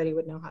ideally everybody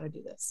would know how to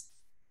do this.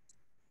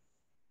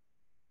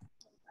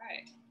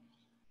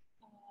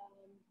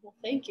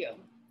 Thank you.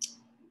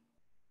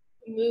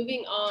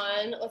 Moving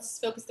on, let's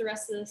focus the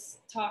rest of this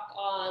talk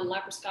on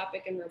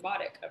laparoscopic and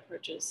robotic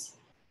approaches.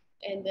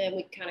 And then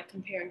we kind of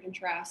compare and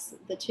contrast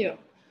the two.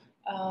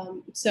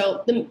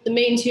 So the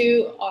main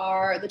two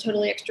are the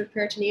totally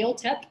extraperitoneal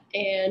TEP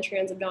and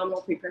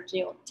transabdominal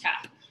preperitoneal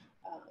TAP.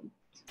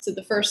 So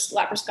the first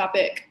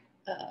laparoscopic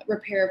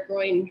repair of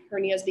groin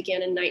hernias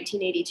began in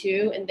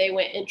 1982, and they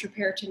went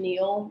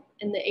intraperitoneal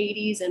in the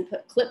 80s and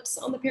put clips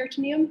on the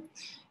peritoneum.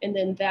 And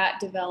then that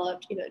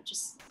developed,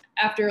 just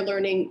after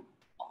learning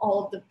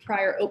all of the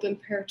prior open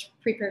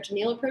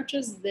preperitoneal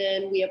approaches,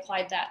 then we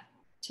applied that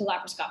to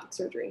laparoscopic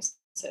surgeries.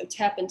 So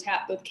TEP and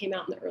TAP both came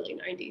out in the early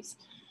 90s.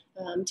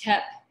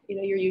 TEP,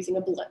 you're using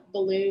a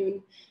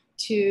balloon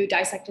to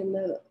dissect in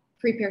the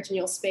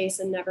preperitoneal space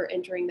and never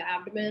entering the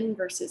abdomen,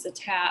 versus a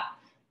TAP,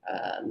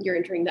 you're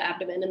entering the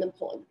abdomen and then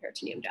pulling the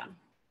peritoneum down.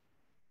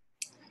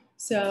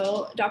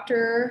 So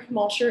Dr.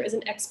 Malcher is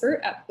an expert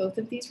at both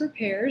of these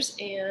repairs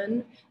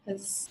and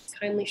has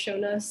kindly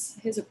shown us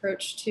his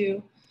approach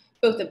to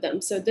both of them.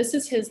 So this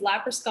is his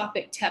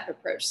laparoscopic TEP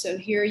approach. So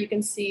here you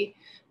can see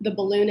the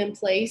balloon in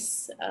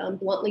place,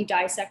 bluntly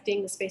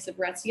dissecting the space of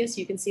Retzius.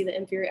 You can see the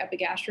inferior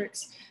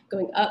epigastrix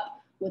going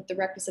up with the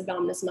rectus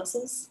abdominis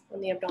muscles on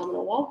the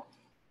abdominal wall.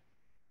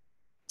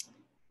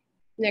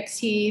 Next,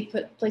 he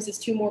places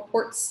two more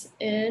ports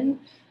in,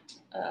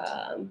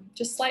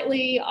 just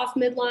slightly off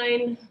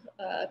midline,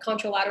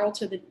 contralateral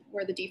to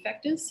where the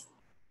defect is.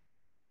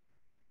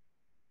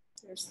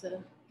 There's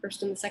the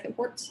first and the second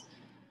ports.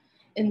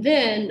 And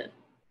then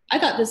I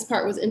thought this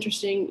part was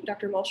interesting,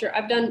 Dr. Malcher.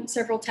 I've done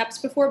several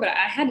TEPs before, but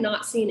I had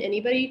not seen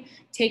anybody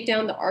take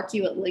down the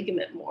arcuate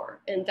ligament more.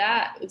 And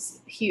that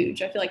was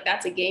huge. I feel like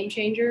that's a game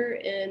changer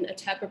in a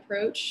TEP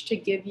approach, to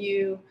give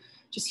you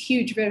just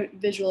huge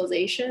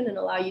visualization and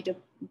allow you to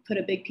put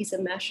a big piece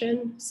of mesh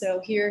in. So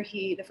here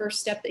the first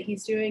step that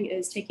he's doing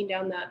is taking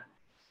down that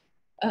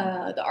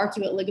the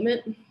arcuate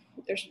ligament,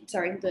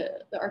 the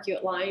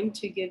arcuate line,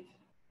 to give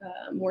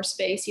more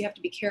space. You have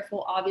to be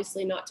careful,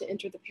 obviously, not to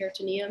enter the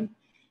peritoneum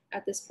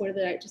at this point of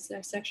the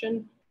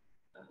dissection.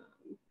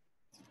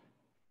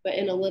 But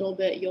in a little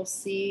bit, you'll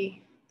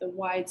see the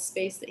wide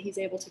space that he's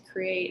able to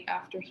create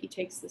after he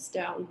takes this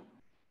down.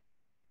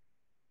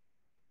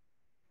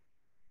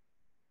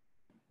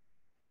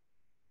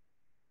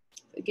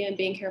 Again,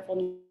 being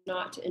careful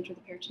not to enter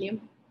the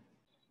peritoneum.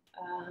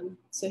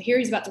 So here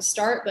he's about to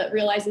start, but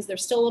realizes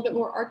there's still a little bit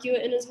more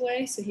arcuate in his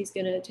way. So he's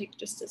gonna take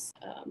just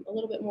a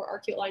little bit more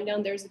arcuate line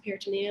down. There's the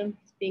peritoneum,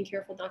 being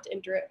careful not to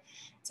enter it.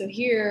 So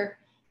here,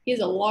 he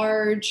has a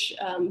large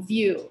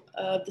view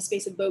of the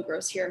space of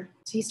Bogros here.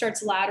 So he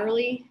starts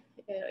laterally,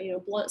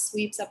 blunt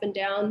sweeps up and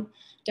down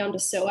to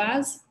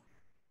psoas.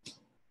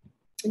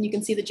 And you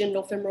can see the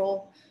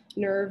genitofemoral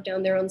nerve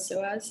down there on the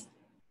psoas.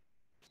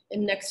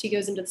 And next he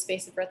goes into the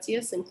space of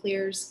Retzius and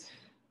clears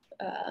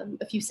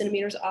a few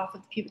centimeters off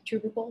of the pubic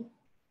tubercle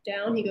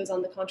down. He goes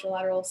on the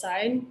contralateral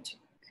side to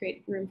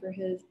create room for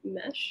his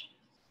mesh.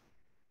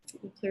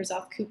 He clears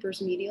off Cooper's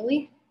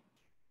medially.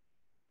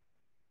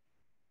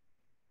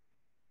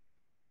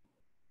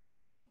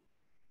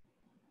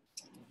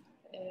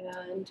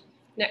 And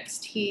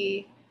next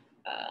he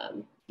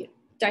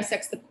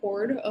dissects the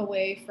cord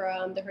away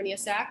from the hernia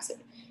sacs.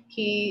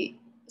 He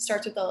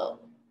starts with a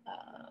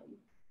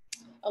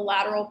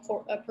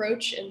lateral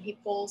approach, and he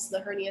pulls the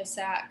hernia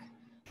sac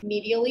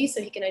medially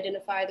so he can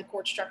identify the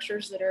cord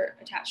structures that are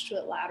attached to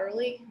it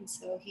laterally. And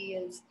so he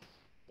is,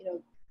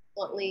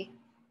 bluntly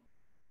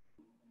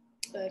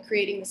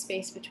creating the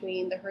space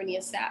between the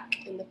hernia sac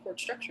and the cord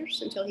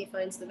structures until he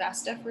finds the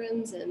vas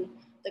deferens and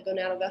the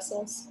gonadal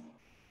vessels.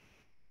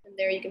 And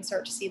there you can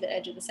start to see the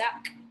edge of the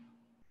sac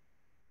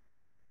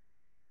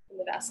and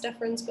the vas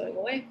deferens going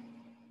away.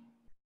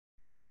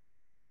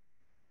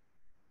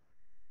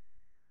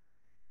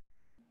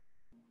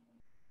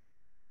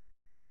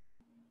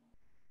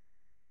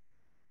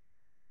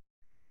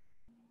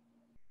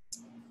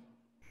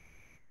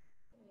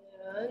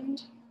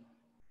 And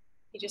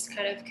he just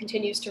kind of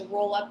continues to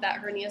roll up that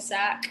hernia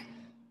sac,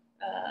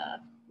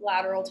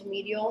 lateral to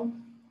medial,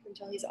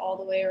 until he's all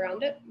the way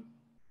around it.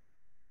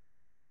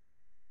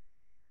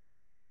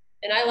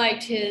 And I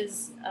liked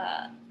his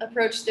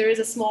approach. There is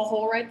a small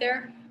hole right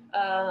there.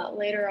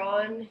 Later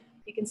on,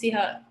 you can see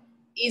how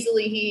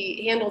easily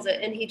he handles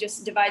it, and he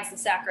just divides the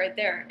sac right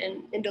there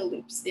and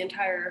endoloops the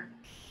entire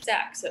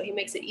sac. So he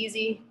makes it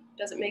easy,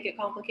 doesn't make it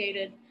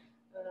complicated.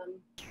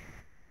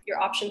 Your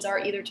options are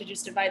either to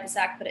just divide the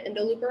sac, put an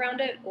endoloop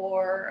around it,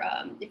 or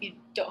if you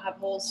don't have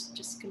holes,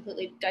 just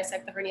completely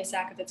dissect the hernia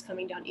sac if it's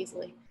coming down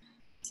easily.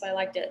 So I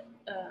liked it,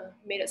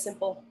 made it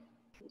simple.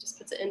 He just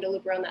puts an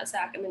endoloop around that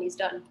sac and then he's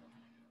done.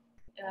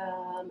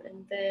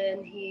 And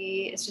then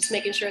he is just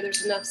making sure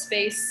there's enough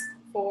space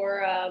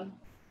for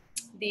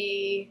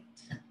the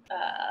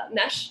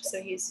mesh.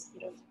 So he's,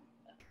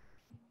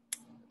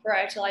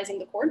 varietalizing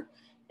the cord.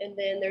 And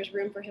then there's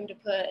room for him to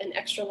put an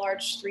extra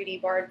large 3D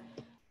barred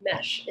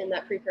mesh in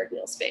that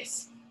preperitoneal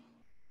space.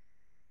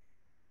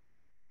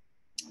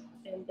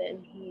 And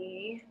then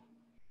he,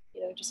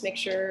 just make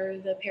sure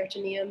the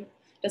peritoneum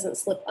doesn't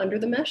slip under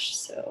the mesh.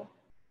 So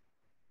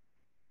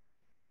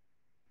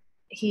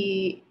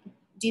he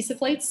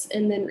desufflates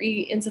and then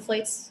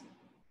re-insufflates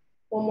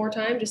one more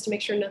time just to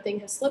make sure nothing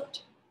has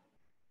slipped.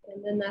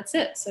 And then that's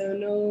it. So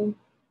no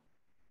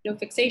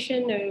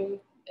fixation, no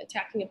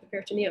attacking of the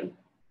peritoneum.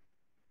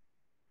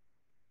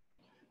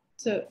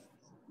 So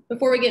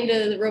before we get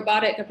into the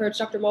robotic approach,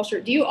 Dr.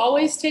 Malcher, do you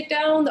always take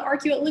down the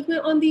arcuate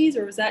ligament on these,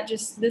 or was that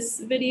just this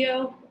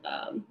video?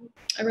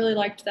 I really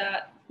liked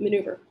that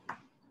maneuver.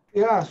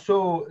 Yeah,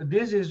 so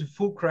this is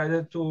full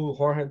credit to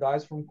Jorge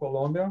Diaz from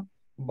Colombia,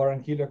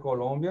 Barranquilla,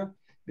 Colombia.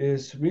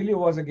 This really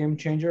was a game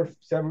changer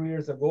several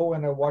years ago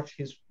when I watched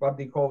his, what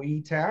they call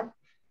E-tap.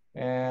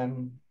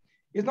 And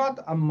it's not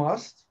a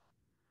must.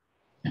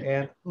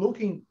 And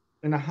looking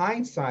in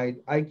hindsight,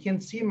 I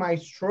can see my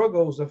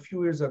struggles a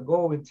few years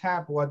ago in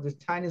tap what the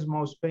tiny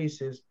small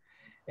spaces.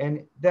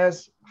 And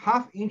there's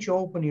half-inch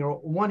opening or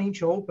 1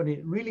 inch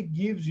opening really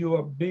gives you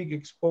a big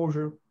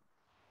exposure.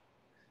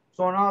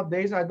 So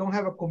nowadays I don't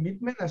have a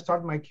commitment. I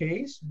start my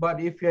case, but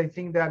if I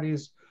think that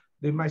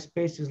my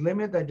space is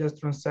limited, I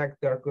just transect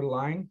the arcuate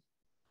line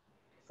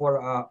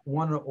for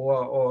 1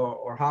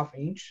 or half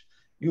inch.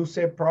 You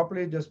say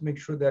properly, just make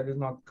sure that it's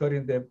not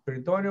cutting the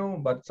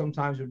peritoneum, but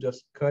sometimes you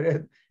just cut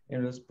it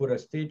and just put a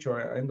stitch or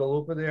an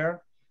envelope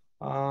there.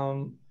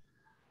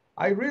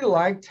 I really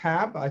like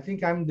TAP. I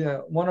think I'm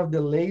one of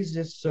the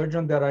laziest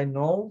surgeon that I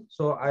know.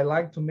 So I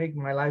like to make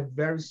my life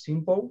very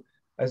simple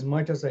as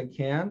much as I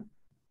can.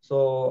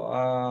 So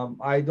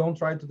I don't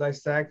try to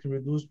dissect,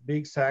 reduce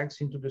big sacs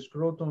into the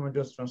scrotum, and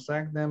just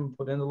transect them,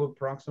 put envelope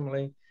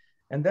proximally.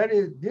 And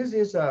this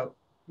is a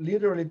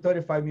literally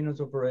 35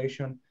 minutes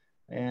operation.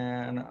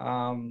 And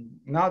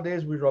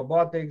nowadays with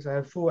robotics, I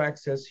have full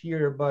access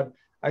here, but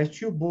I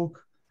still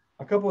book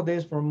a couple of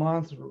days per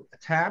month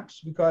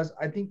taps because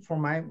I think for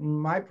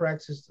my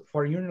practice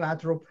for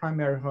unilateral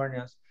primary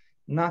hernias,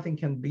 nothing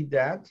can beat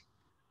that.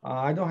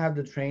 I don't have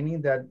the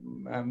training that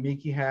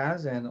Mickey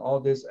has and all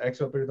this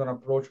extraperitoneal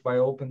approach by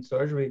open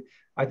surgery.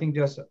 I think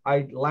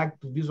I like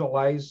to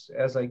visualize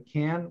as I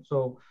can.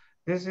 So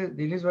it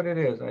is what it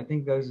is. I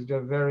think that is a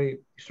very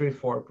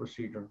straightforward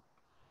procedure.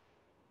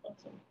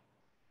 Awesome.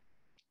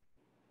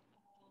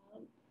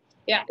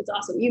 Yeah, it's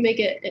awesome. You make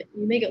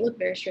it look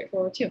very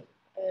straightforward too.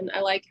 And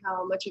I like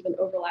how much of an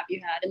overlap you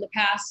had. In the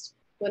past,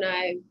 when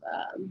I've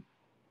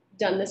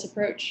done this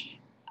approach,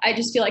 I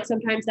just feel like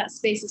sometimes that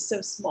space is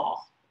so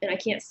small and I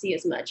can't see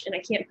as much and I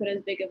can't put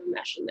as big of a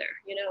mesh in there,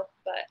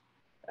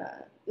 but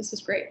this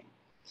is great.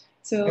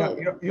 So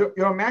yeah,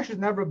 your mesh is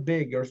never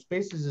big, your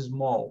space is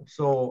small.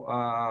 So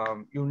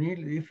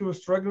if you're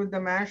struggling with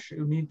the mesh,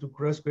 you need to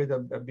create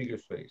a bigger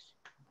space.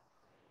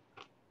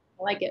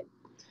 I like it.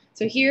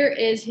 So here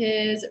is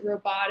his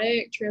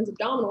robotic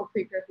transabdominal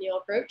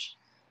preperitoneal approach.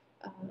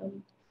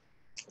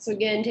 So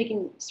again,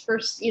 getting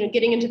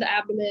into the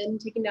abdomen,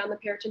 taking down the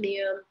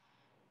peritoneum,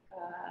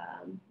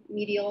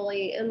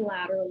 medially and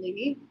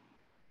laterally.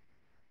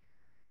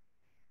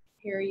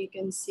 Here you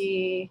can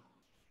see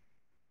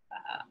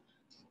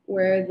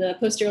where the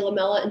posterior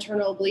lamella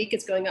internal oblique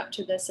is going up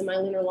to the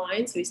semilunar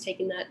line. So he's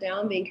taking that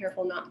down, being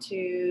careful not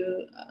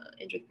to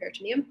injure the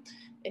peritoneum.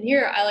 And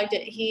here I liked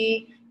it.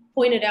 He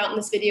pointed out in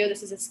this video,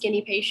 this is a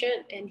skinny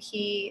patient, and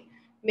he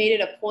made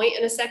it a point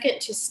in a second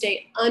to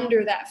stay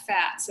under that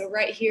fat. So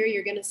right here,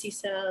 you're gonna see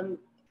some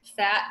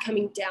fat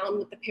coming down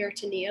with the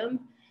peritoneum.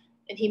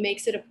 And he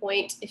makes it a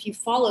point, if you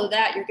follow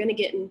that, you're gonna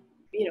get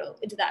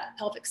into that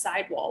pelvic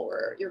sidewall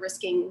where you're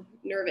risking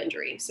nerve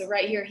injury. So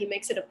right here, he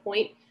makes it a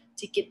point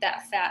to get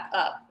that fat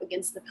up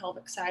against the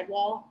pelvic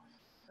sidewall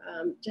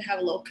to have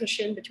a little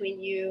cushion between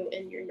you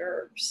and your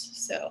nerves.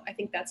 So I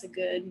think that's a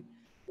good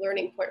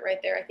learning point right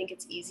there. I think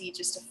it's easy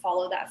just to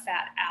follow that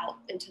fat out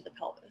into the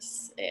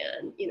pelvis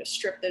and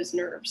strip those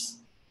nerves.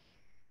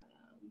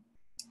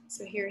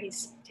 So here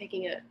he's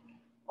taking it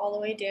all the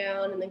way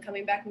down and then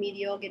coming back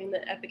medial, getting the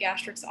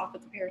epigastrix off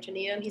of the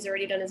peritoneum. He's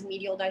already done his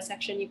medial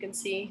dissection. You can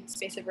see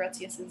space of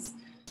Retzius is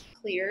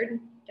cleared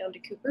down to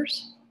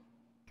Cooper's.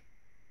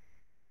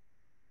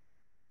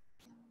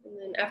 And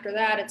then after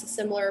that, it's a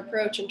similar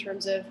approach in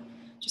terms of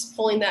just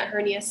pulling that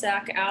hernia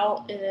sac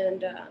out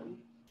and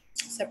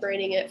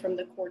separating it from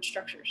the cord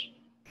structures.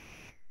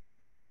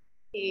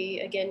 He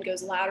again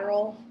goes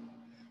lateral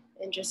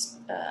and just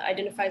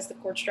identifies the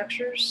cord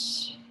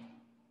structures.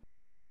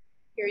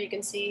 Here you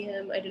can see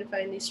him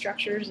identifying these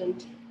structures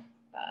and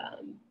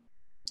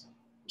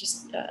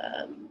just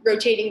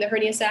rotating the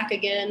hernia sac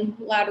again,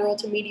 lateral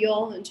to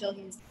medial until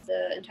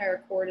the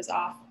entire cord is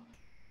off.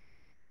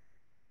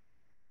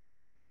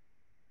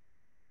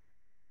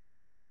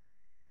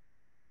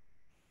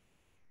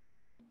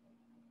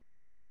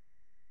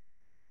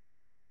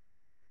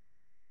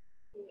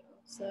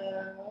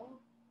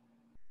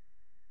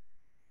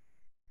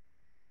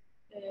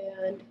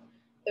 And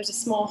there's a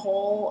small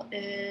hole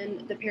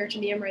in the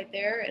peritoneum right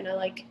there. And I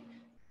like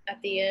at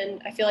the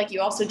end, I feel like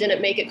you also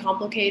didn't make it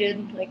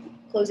complicated, like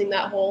closing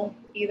that hole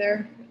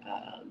either.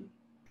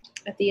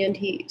 At the end,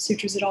 he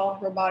sutures it all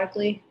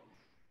robotically.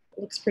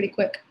 It looks pretty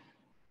quick.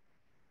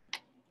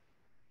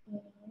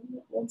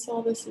 Once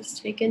all this is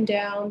taken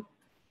down,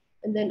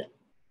 and then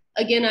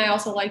Again, I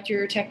also liked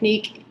your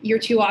technique. Your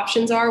two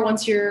options are,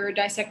 once you're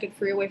dissected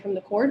free away from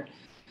the cord,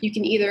 you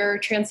can either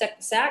transect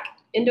the sac,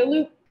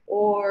 endoloop,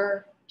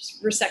 or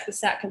just resect the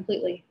sac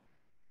completely.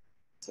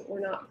 So we're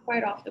not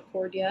quite off the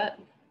cord yet,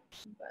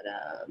 but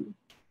I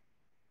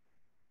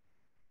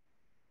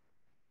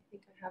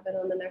think I have it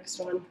on the next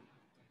one.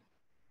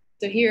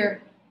 So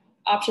here,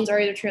 options are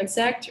either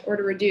transect or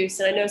to reduce.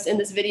 And I noticed in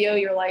this video,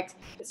 you're like,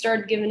 it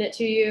started giving it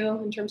to you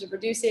in terms of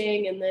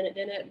reducing, and then it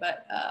didn't.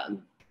 But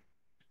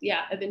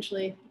yeah,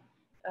 eventually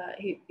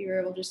you were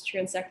able to just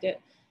transect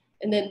it.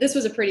 And then this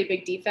was a pretty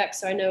big defect.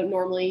 So I know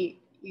normally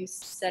you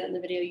said in the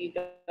video you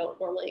don't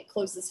normally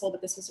close this hole,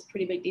 but this was a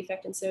pretty big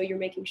defect. And so you're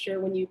making sure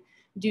when you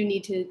do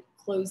need to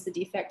close the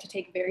defect to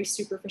take very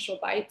superficial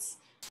bites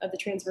of the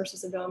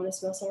transversus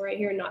abdominis muscle right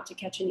here, not to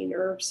catch any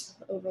nerves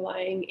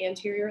overlying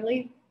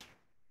anteriorly.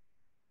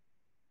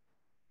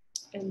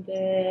 And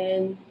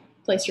then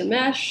place your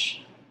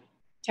mesh,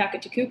 tack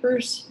it to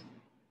Cooper's.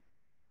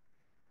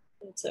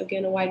 It's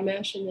again a wide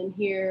mesh, and then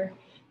here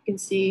you can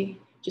see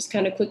just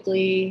kind of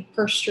quickly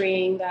purse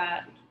string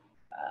that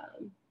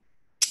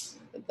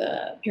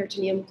the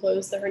peritoneum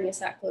closed, the hernia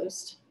sac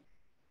closed,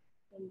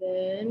 and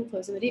then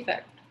closing the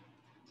defect.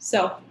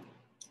 So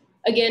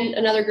again,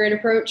 another great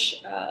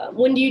approach.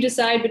 When do you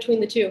decide between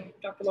the two,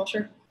 Dr.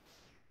 Malcher?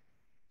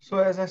 So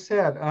as I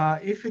said,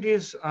 if it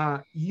is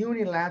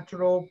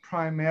unilateral,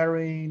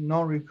 primary,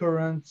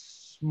 non-recurrent,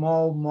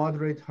 small,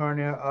 moderate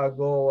hernia, I'll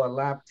go a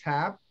lap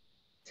tap,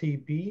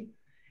 TP.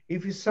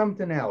 If it's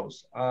something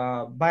else,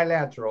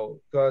 bilateral,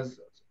 because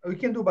we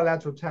can do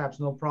bilateral taps,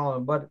 no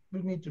problem, but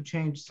we need to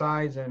change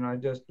size and I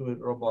just do it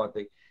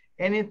robotic.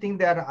 Anything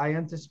that I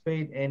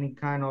anticipate any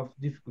kind of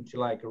difficulty,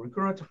 like a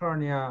recurrent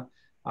hernia,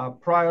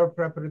 prior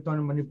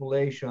preperitoneal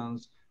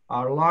manipulations,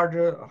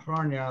 larger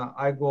hernia,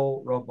 I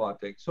go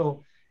robotic.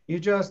 So you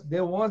just,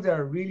 the ones that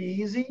are really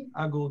easy,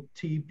 I go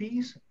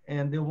TPs,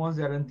 and the ones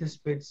that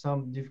anticipate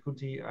some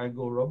difficulty, I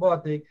go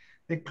robotic.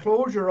 The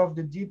closure of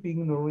the deep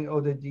inguinal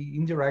or the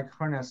indirect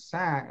hernia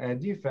sac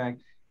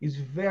defect is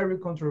very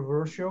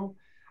controversial.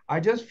 I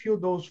just feel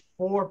those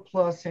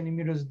 4+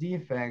 centimeters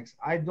defects,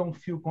 I don't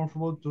feel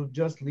comfortable to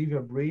just leave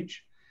a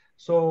bridge.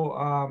 So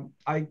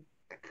I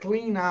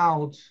clean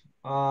out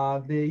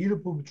the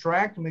iliopulvic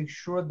tract to make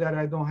sure that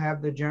I don't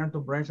have the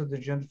genital branch of the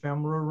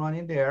genitofemoral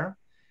running there.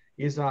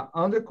 Is an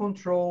under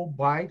control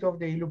bite of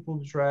the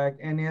iliopulvic tract.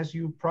 And as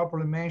you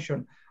properly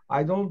mentioned,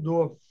 I don't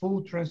do a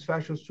full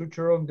transfascial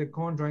suture on the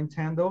conjoint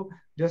tendon,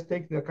 just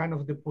take the kind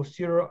of the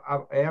posterior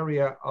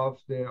area of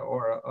the,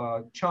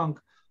 or chunk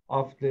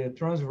of the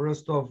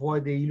transverse to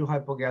avoid the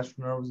iliohypogastric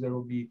nerves that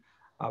will be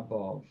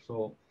above.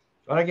 So,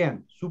 but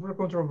again, super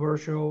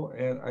controversial,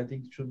 and I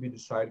think it should be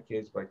decided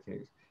case by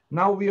case.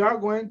 Now we are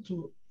going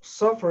to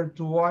suffer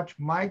to watch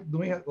Mike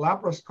doing a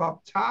laparoscope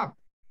tap.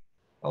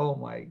 Oh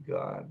my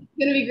God. It's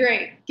gonna be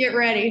great. Get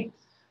ready.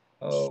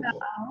 Oh.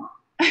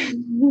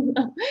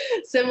 So,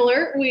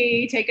 similar,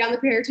 we take down the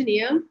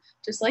peritoneum,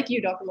 just like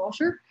you, Dr.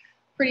 Malcher.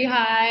 Pretty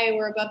high,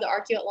 we're above the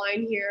arcuate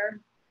line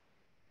here.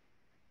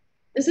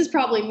 This is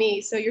probably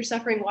me, so you're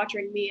suffering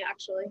watching me,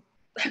 actually.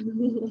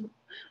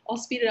 I'll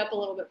speed it up a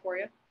little bit for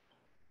you,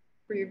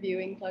 for your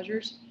viewing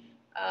pleasures.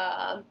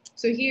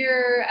 So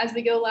here, as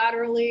we go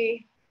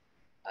laterally,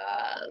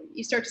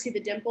 you start to see the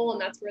dimple,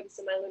 and that's where the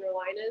semilunar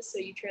line is. So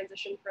you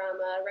transition from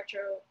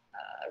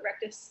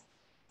rectus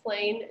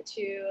plane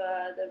to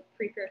the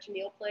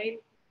preperitoneal plane.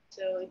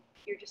 So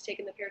you're just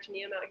taking the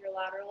peritoneum out here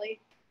laterally,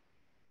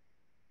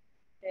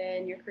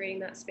 and you're creating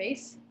that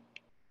space.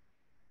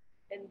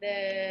 And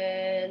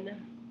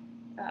then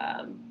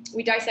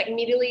we dissect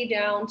medially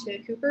down to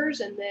Cooper's,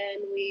 and then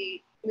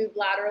we move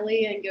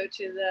laterally and go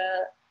to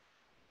the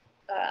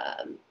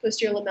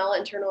posterior lamella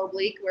internal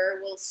oblique, where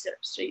we'll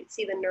see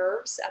the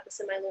nerves at the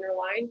semilunar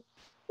line.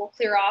 We'll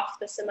clear off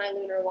the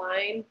semilunar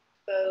line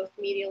both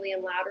medially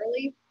and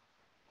laterally,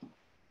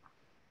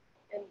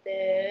 and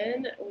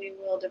then we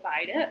will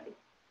divide it.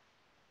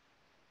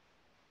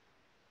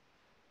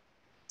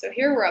 So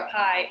here we're up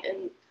high,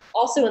 and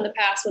also in the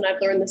past when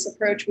I've learned this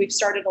approach, we've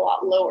started a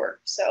lot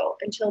lower. So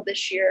until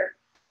this year,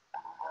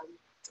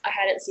 I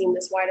hadn't seen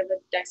this wide of a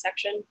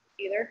dissection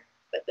either.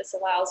 But this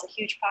allows a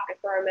huge pocket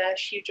for our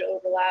mesh, huge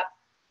overlap.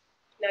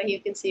 Now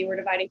you can see we're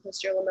dividing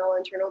posterior lamella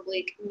internal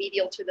oblique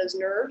medial to those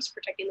nerves,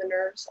 protecting the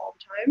nerves all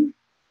the time.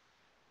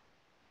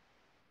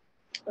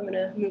 I'm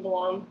gonna move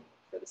along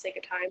for the sake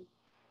of time.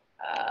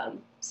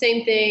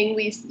 Same thing,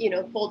 we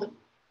pull the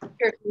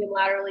peritoneum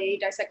laterally,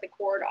 dissect the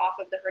cord off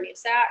of the hernia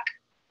sac,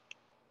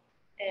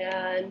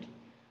 and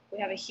we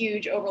have a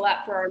huge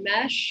overlap for our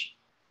mesh.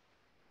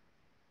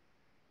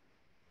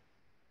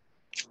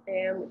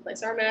 And we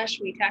place our mesh,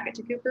 we tack it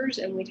to Cooper's,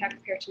 and we tack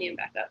the peritoneum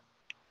back up.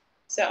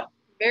 So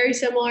very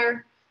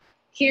similar.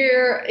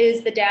 Here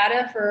is the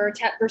data for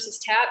tap versus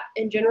tap.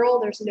 In general,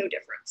 there's no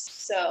difference.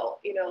 So,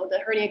 the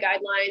hernia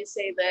guidelines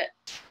say that,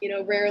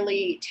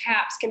 rarely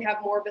taps can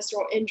have more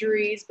visceral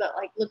injuries, but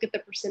look at the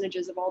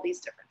percentages of all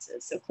these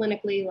differences. So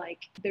clinically,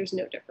 there's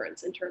no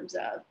difference in terms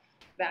of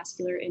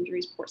vascular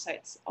injuries, port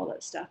sites, all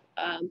that stuff.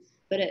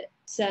 But it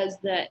says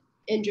that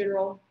In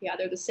general, yeah,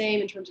 they're the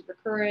same in terms of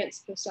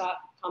recurrence, post-op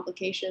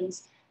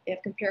complications. They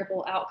have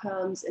comparable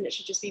outcomes, and it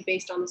should just be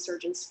based on the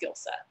surgeon's skill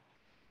set.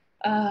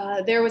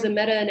 There was a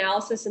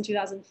meta-analysis in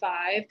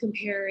 2005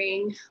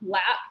 comparing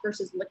LAP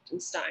versus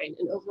Liechtenstein.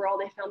 And overall,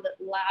 they found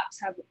that LAPs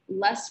have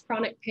less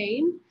chronic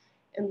pain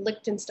and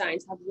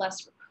Liechtensteins have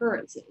less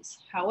recurrences.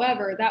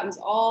 However, that was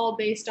all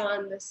based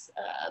on this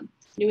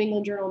New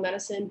England Journal of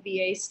Medicine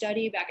VA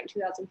study back in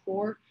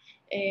 2004,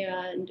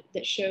 and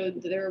that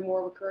showed that there were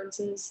more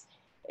recurrences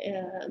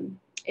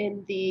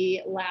in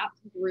the LAP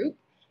group.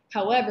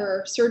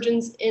 However,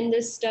 surgeons in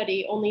this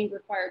study only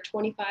required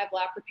 25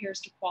 LAP repairs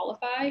to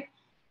qualify.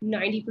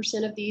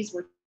 90% of these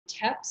were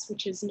TEPs,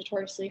 which is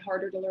notoriously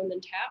harder to learn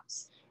than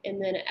TAPs. And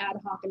then an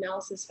ad hoc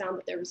analysis found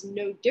that there was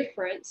no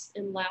difference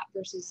in LAP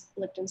versus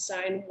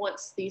Liechtenstein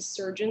once these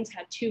surgeons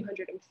had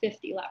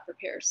 250 LAP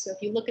repairs. So if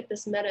you look at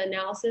this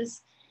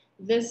meta-analysis,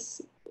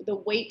 the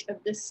weight of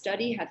this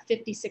study had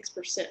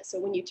 56%. So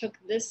when you took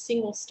this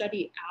single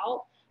study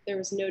out, there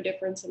was no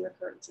difference in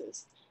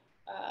recurrences.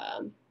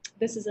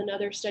 This is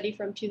another study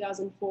from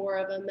 2004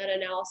 of a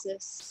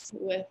meta-analysis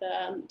with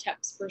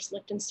TEPs versus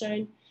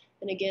Liechtenstein.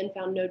 And again,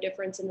 found no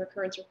difference in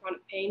recurrence or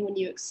chronic pain when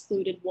you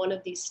excluded one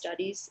of these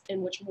studies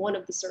in which one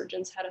of the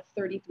surgeons had a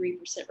 33%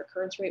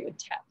 recurrence rate with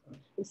TEP.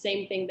 The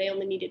same thing, they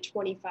only needed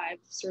 25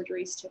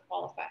 surgeries to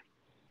qualify.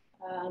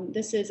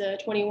 This is a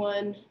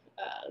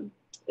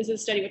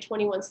study with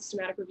 21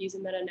 systematic reviews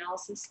and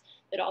meta-analysis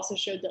that also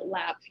showed that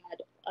LAP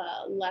had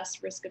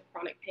less risk of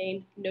chronic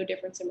pain, no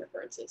difference in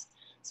recurrences.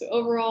 So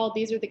overall,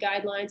 these are the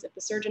guidelines. If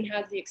the surgeon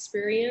has the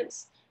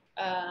experience,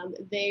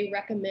 they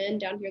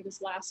recommend down here,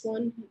 this last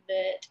one,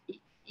 that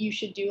you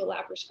should do a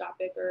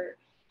laparoscopic or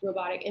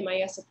robotic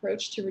MIS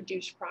approach to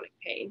reduce chronic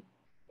pain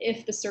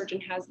if the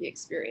surgeon has the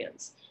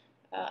experience.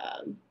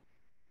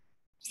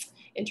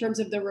 In terms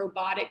of the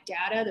robotic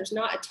data, there's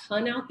not a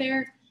ton out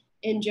there.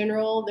 In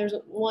general, there's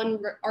one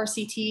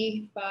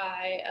RCT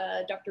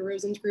by Dr.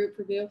 Rosen's group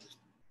review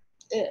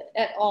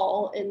et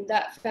al., and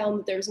that found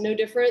that there's no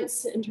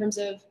difference in terms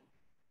of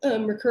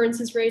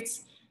recurrences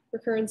rates,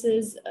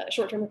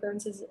 short-term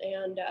recurrences,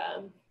 and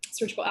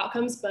surgical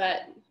outcomes,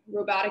 but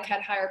robotic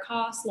had higher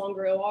costs,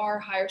 longer OR,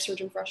 higher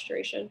surgeon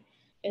frustration.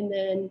 And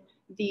then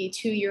the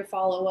 2-year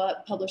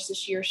follow-up published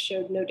this year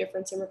showed no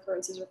difference in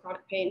recurrences or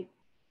chronic pain.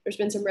 There's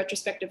been some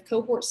retrospective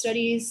cohort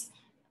studies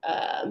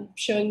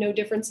showing no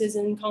differences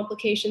in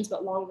complications,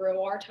 but longer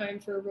OR time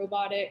for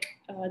robotic.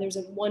 There's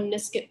one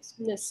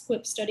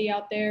NISQIP study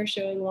out there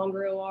showing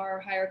longer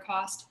OR, higher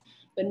cost,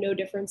 but no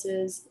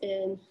differences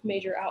in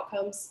major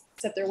outcomes,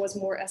 except there was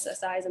more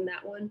SSIs in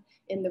that one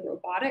in the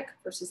robotic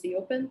versus the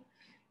open.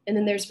 And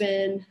then there's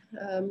been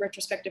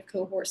retrospective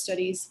cohort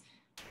studies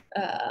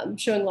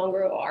showing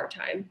longer OR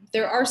time.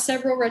 There are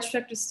several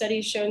retrospective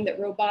studies showing that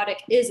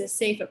robotic is a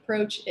safe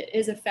approach. It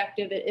is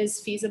effective, it is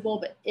feasible,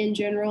 but in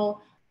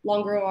general,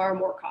 longer OR,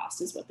 more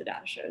cost is what the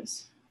data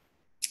shows.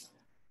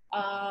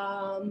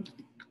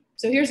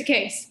 So here's a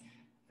case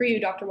for you,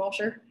 Dr.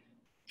 Malcher.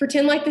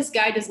 Pretend like this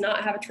guy does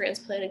not have a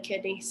transplanted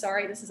kidney.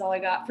 Sorry, this is all I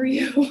got for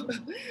you.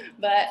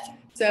 But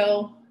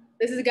so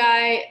this is a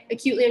guy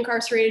acutely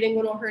incarcerated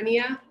inguinal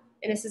hernia,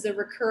 and this is a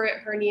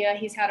recurrent hernia.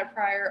 He's had a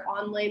prior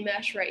onlay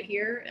mesh right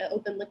here, an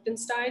open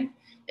Liechtenstein,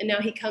 and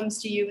now he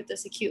comes to you with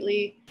this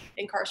acutely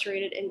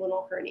incarcerated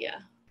inguinal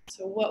hernia.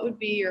 So what would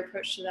be your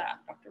approach to that,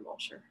 Dr.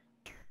 Malcher?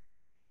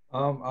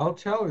 I'll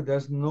tell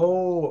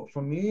you,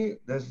 for me,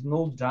 there's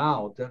no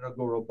doubt that I'll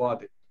go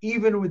robotic,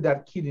 even with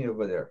that kidney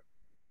over there.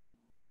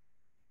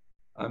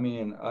 I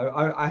mean,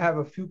 I have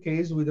a few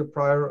cases with a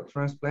prior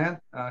transplant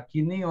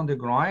kidney on the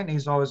groin.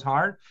 It's always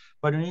hard,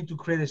 but you need to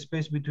create a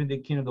space between the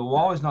kidney and the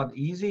wall. It's not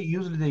easy.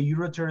 Usually the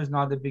ureter is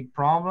not a big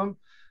problem.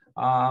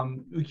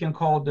 We can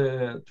call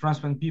the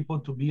transplant people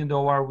to be in the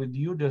OR with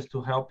you just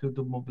to help you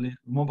to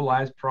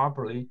mobilize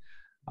properly.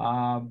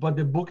 But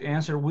the book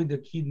answer with the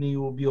kidney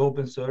will be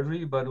open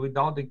surgery, but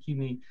without the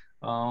kidney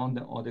on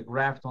the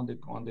graft on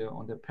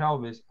the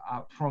pelvis,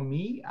 from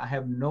me, I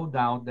have no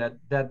doubt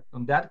that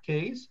in that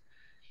case,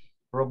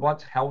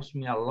 robotics helps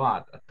me a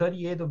lot. A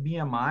 38 of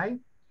BMI,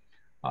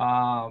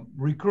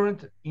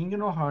 recurrent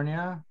inguinal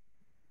hernia.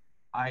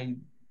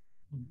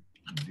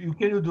 You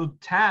can do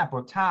TAP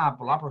or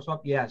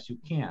laparoscope. Yes, you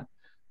can,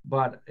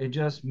 but it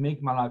just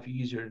makes my life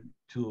easier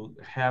to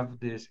have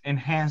this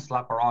enhanced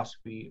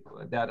laparoscopy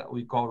that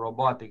we call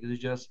robotic.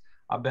 It's just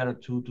a better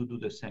tool to do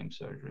the same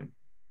surgery.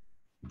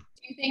 Do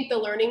you think the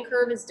learning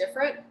curve is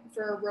different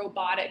for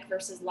robotic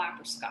versus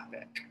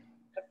laparoscopic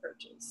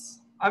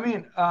approaches? I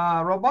mean,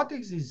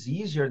 robotics is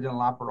easier than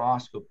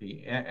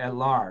laparoscopy at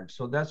large.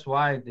 So that's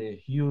why the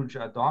huge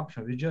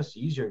adoption. It's just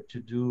easier to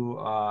do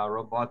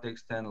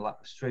robotics than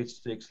straight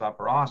sticks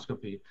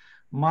laparoscopy.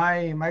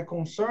 My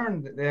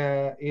concern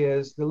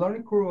is the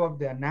learning curve of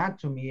the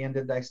anatomy and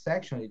the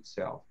dissection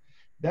itself.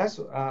 That's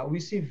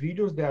we see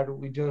videos that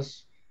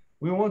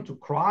we want to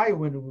cry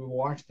when we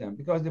watch them,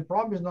 because the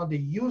problem is not the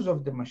use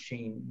of the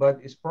machine, but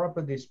it's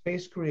proper the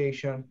space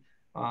creation,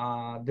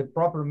 the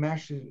proper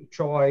mesh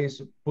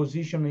choice,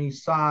 positioning,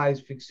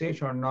 size,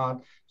 fixation or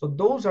not. So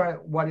those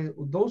are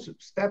those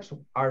steps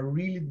are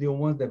really the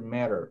ones that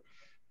matter.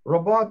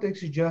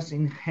 Robotics is just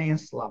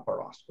enhanced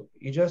laparoscopy.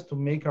 It's just to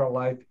make our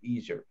life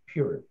easier,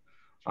 period.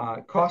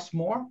 Costs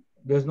more,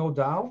 there's no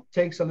doubt.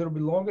 Takes a little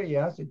bit longer,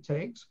 yes, it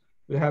takes.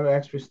 We have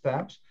extra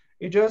steps.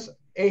 It just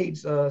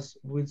aids us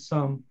with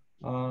some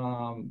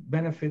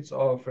benefits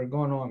of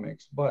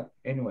ergonomics. But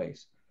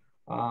anyways,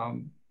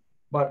 to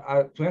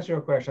answer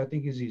your question, I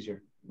think it's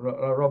easier.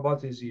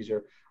 Robotics is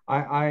easier.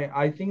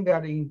 I think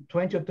that in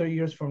 20 or 30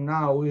 years from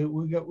now, we're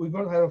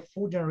going to have a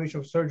full generation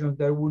of surgeons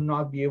that will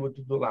not be able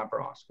to do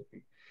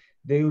laparoscopy.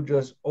 They will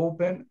just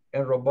open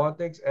and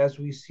robotics, as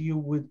we see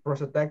with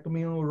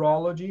prostatectomy in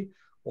urology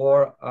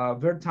or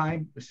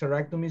vertime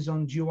hysterectomies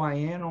on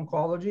GYN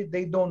oncology.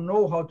 They don't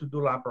know how to do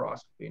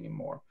laparoscopy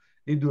anymore.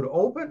 They do it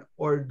open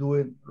or do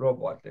it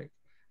robotic.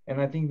 And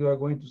I think we are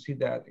going to see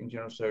that in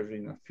general surgery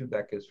in a few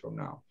decades from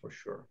now, for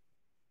sure.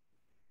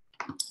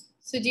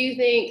 So do you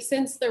think,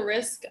 since the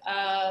risk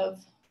of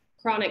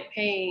chronic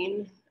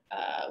pain,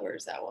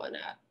 where's that one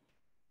at?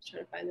 I'm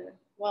trying to find it.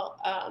 Well,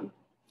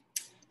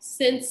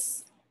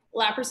 since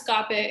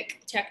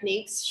laparoscopic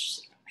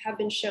techniques have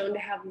been shown to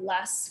have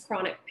less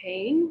chronic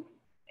pain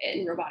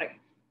in robotic,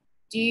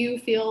 do you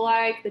feel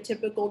like the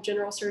typical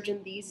general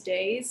surgeon these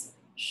days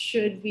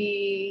should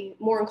be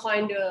more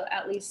inclined to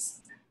at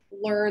least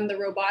learn the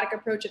robotic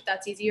approach if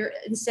that's easier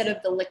instead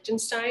of the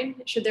Liechtenstein?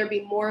 Should there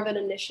be more of an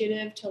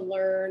initiative to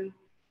learn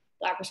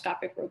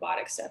laparoscopic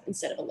robotic stuff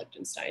instead of a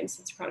Liechtenstein,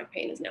 since chronic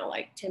pain is now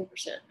like 10%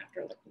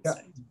 after a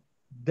Liechtenstein? Yeah,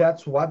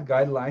 that's what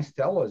guidelines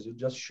tell us. It's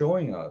just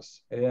showing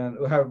us. And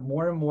we have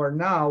more and more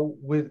now,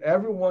 with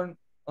everyone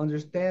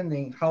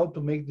understanding how to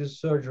make this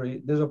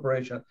surgery, this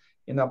operation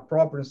in a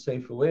proper and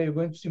safe way. You're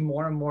going to see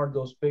more and more of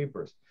those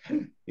papers.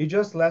 It's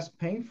just less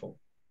painful,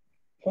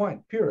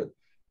 point, period.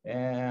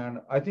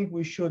 And I think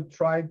we should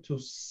try to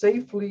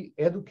safely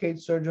educate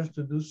surgeons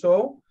to do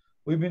so.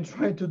 We've been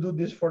trying to do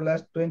this for the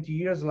last 20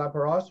 years.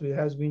 Laparoscopy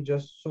has been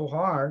just so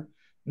hard.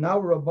 Now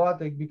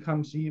robotic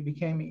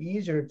became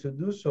easier to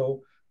do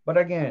so. But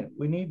again,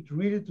 we need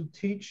really to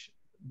teach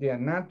the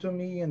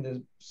anatomy and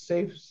the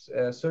safe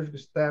surgical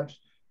steps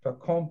to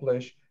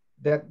accomplish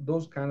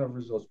those kind of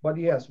results. But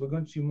yes, we're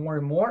going to see more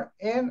and more,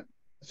 and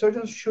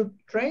surgeons should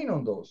train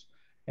on those.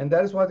 And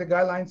that is what the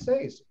guideline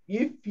says.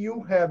 If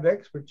you have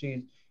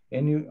expertise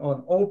and you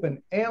on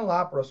open and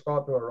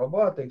laparoscopy or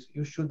robotics,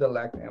 you should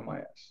elect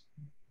MIS.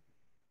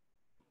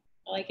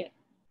 I like it.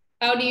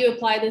 How do you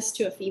apply this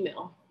to a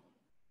female?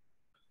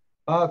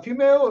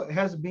 Female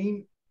has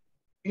been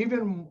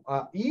even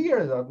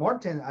years, more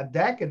than a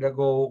decade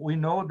ago, we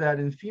know that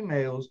in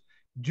females,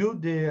 due to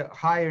the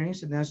higher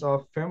incidence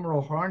of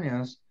femoral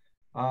hernias,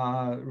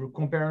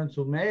 comparing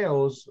to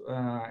males,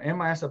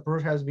 MIS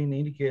approach has been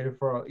indicated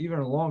for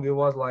even long. It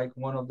was like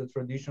one of the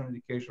traditional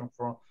indications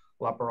for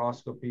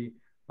laparoscopy,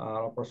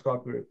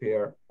 laparoscopic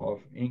repair of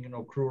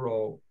inguinal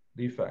crural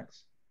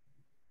defects.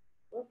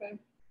 Okay.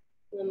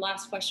 And then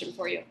last question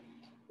for you.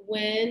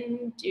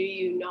 When do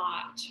you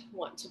not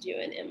want to do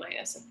an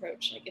MIS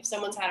approach? Like if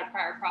someone's had a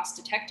prior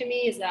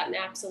prostatectomy, is that an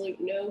absolute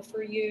no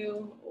for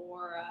you,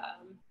 or?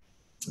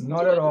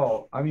 Not at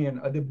all. I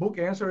mean, the book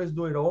answer is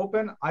do it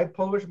open. I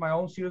published my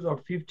own series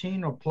of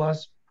 15 or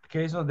plus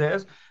cases of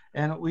this,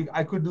 and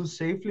I could do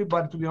safely.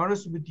 But to be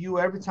honest with you,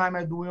 every time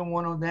I do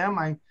one of them,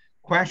 I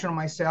question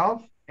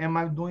myself, am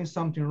I doing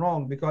something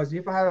wrong? Because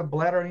if I have a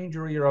bladder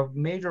injury or a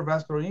major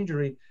vascular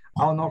injury,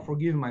 I'll not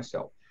forgive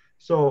myself.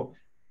 So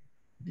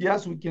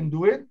yes, we can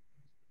do it.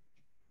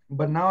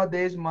 But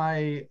nowadays,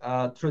 my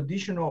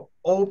traditional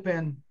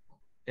open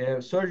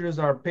surgeries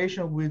are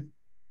patients with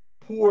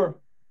poor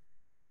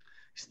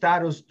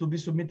status to be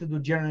submitted to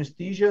general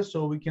anesthesia,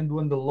 so we can do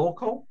in the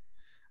local.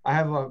 I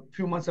have a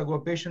few months ago a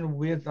patient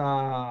with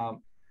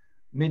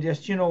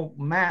mediastinal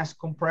mass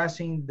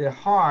compressing the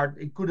heart.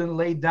 It couldn't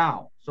lay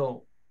down,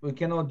 so we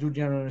cannot do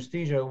general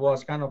anesthesia. It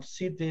was kind of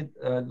seated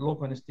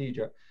local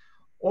anesthesia.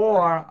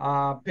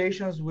 Or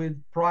patients with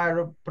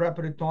prior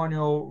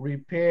preperitoneal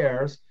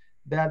repairs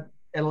that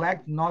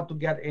elect not to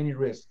get any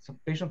risks. So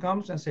patient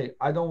comes and say,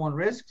 I don't want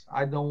risks.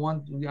 I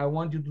want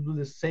you to do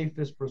the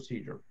safest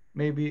procedure.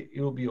 Maybe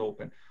it will be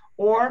open.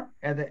 Or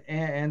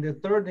and the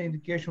third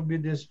indication will be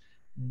this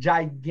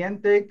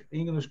gigantic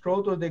inguinal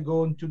scrotal. They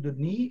go into the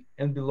knee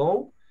and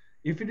below.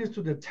 If it is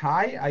to the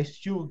thigh,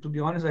 to be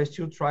honest, I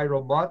still try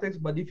robotics.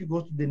 But if it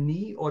goes to the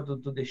knee or to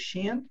the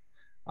shin,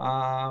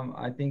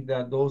 I think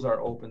that those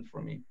are open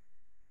for me.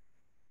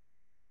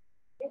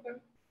 Okay.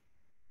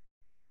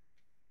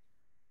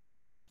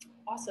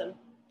 Awesome.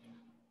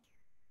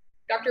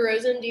 Dr.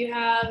 Rosen, do you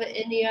have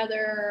any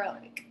other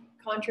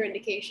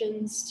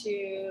contraindications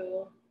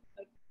to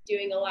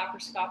doing a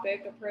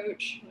laparoscopic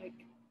approach?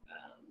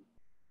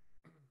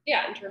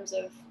 In terms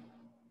of.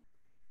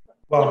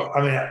 Well,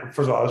 I mean,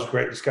 first of all, it was a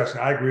great discussion.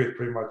 I agree with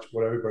pretty much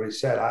what everybody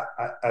said.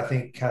 I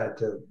think kind of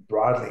to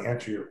broadly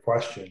answer your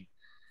question,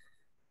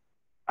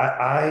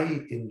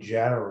 I in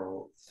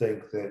general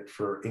think that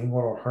for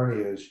inguinal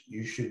hernias,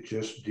 you should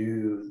just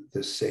do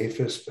the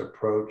safest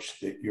approach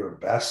that you're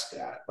best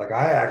at. Like,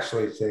 I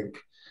actually think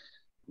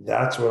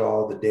that's what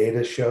all the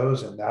data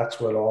shows, and that's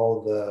what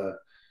all the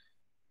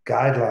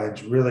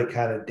guidelines really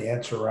kind of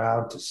dance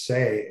around to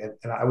say.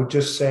 And I would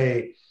just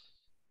say,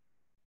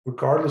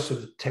 regardless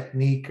of the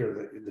technique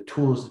or the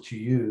tools that you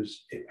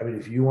use, I mean,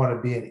 if you want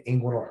to be an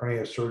inguinal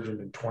hernia surgeon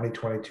in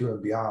 2022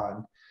 and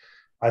beyond,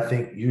 I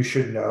think you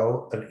should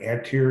know an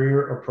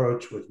anterior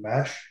approach with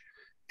mesh,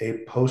 a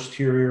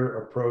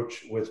posterior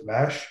approach with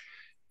mesh,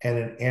 and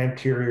an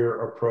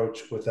anterior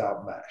approach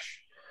without mesh.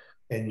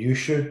 And you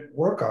should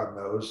work on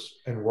those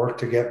and work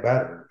to get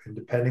better. And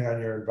depending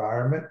on your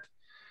environment,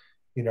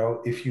 you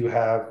know, if you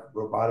have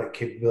robotic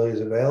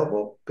capabilities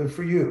available, good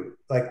for you.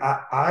 Like,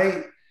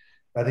 I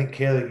think,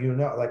 Kaela, you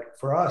know, like,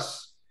 for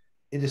us,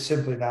 it is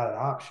simply not an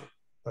option.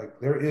 Like,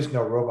 there is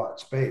no robot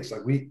space.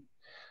 Like,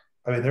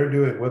 I mean, they're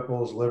doing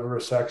Whipples, liver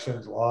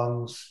resections,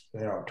 lungs,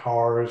 you know,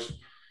 TARs.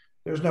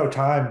 There's no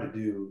time to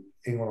do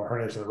inguinal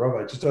hernias in the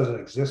robot. It just doesn't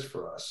exist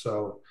for us.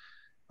 So,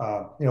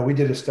 you know, we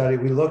did a study.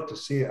 We looked to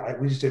see it.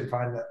 We just didn't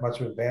find that much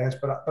of an advantage.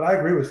 But I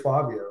agree with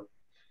Flavio.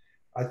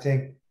 I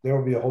think there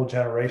will be a whole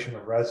generation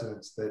of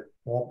residents that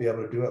won't be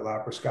able to do it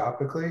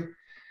laparoscopically.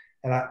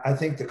 And I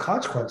think the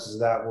consequences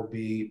of that will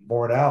be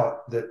borne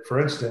out that,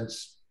 for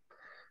instance,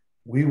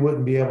 we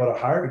wouldn't be able to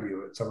hire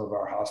you at some of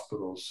our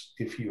hospitals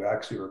if you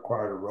actually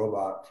required a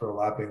robot for a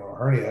lap inguinal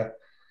hernia.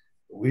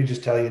 We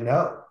just tell you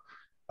no,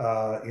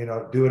 you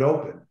know, do it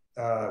open.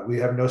 We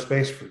have no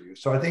space for you.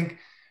 So I think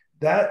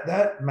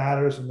that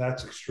matters, and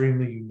that's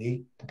extremely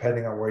unique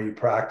depending on where you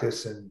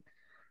practice, and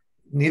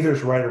neither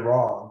is right or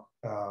wrong.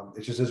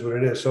 It just is what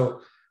it is.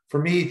 So for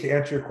me, to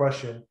answer your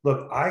question,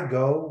 look, I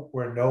go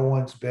where no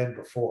one's been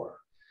before.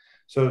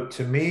 So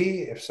to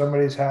me, if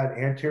somebody's had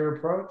anterior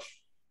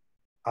approach,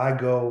 I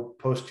go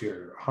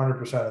posterior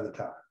 100% of the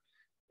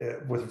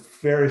time, with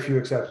very few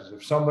exceptions.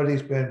 If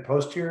somebody's been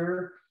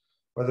posterior,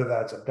 whether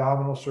that's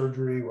abdominal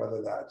surgery,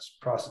 whether that's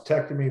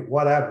prostatectomy,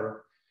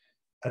 whatever,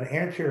 an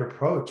anterior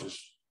approach is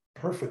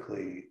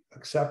perfectly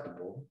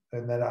acceptable.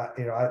 And then I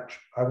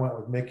went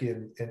with Mickey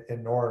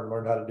and Nora and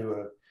learned how to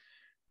do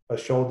a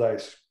shoulder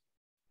dice.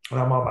 And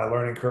I'm on my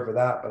learning curve of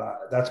that,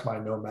 but that's my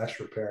no mesh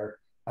repair.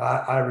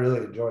 I really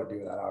enjoy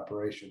doing that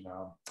operation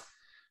now.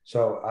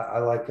 So I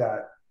like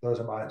that. Those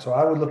are mine. So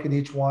I would look at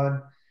each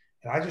one,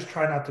 and I just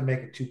try not to make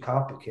it too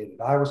complicated.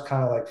 I was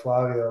kind of like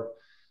Flavio.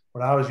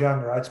 When I was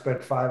younger, I'd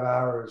spend 5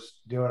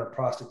 hours doing a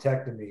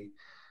prostatectomy.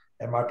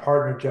 And my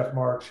partner, Jeff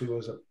Marks, who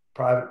was a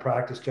private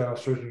practice general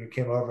surgeon who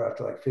came over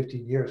after like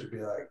 15 years, would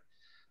be like,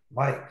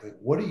 Mike, like,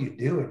 what are you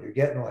doing? You're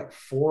getting like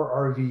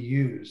 4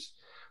 RVUs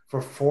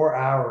for 4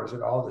 hours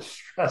and all the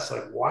stress.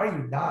 Like, why are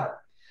you not?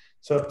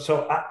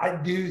 So I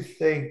do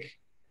think,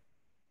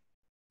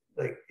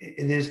 like,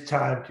 it is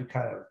time to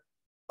kind of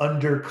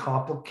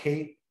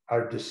undercomplicate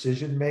our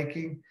decision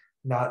making,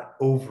 not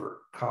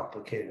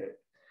overcomplicate it.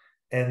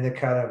 And the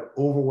kind of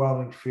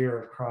overwhelming fear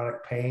of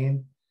chronic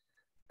pain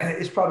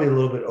is probably a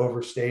little bit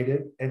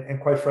overstated.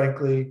 And quite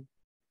frankly,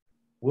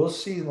 we'll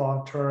see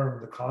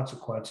long-term the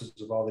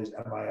consequences of all these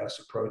MIS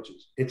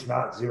approaches. It's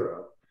not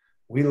zero.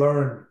 We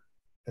learned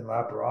in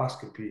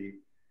laparoscopy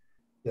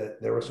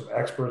that there were some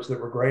experts that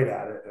were great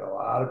at it, and a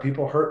lot of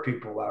people hurt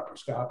people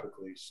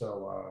laparoscopically.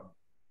 So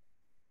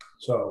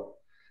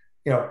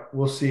you know,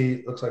 we'll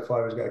see. Looks like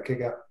Flavio's got a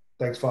kick out.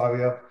 Thanks,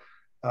 Flavio.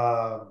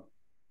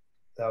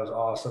 That was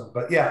awesome.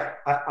 But yeah,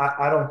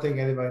 I don't think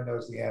anybody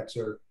knows the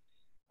answer.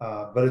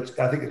 But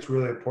I think it's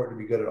really important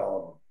to be good at all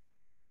of them.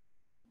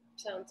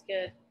 Sounds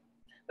good.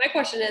 My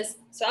question is,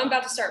 so I'm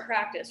about to start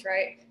practice,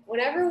 right?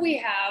 Whenever we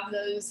have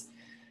those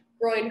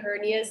groin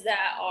hernias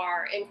that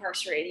are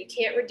incarcerated,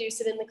 you can't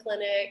reduce it in the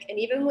clinic. And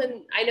even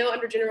when, I know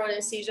under general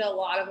anesthesia, a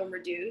lot of them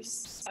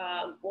reduce.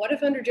 What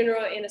if under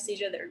general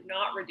anesthesia, they're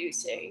not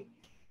reducing?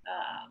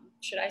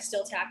 Should I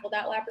still tackle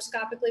that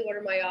laparoscopically? What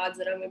are my odds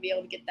that I'm going to be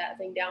able to get that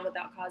thing down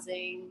without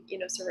causing, you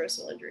know,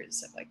 serosal injuries and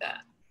stuff like that?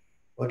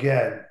 Well,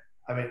 again,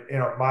 I mean, you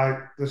know,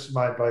 this is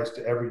my advice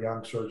to every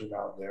young surgeon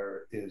out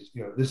there is,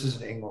 you know, this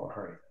is an inguinal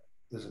hernia.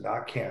 This is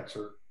not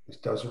cancer. This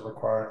doesn't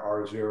require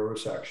an R0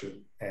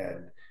 resection.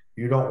 And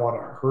you don't want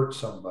to hurt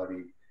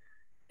somebody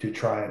to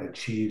try and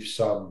achieve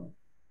some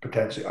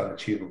potentially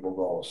unachievable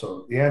goal.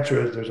 So the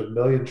answer is there's a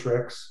million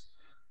tricks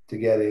to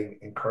getting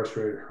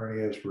incarcerated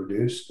hernias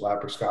reduced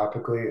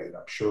laparoscopically, and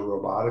I'm sure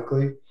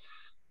robotically.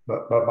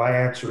 But my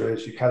answer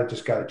is you kind of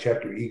just got to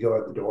check your ego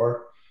at the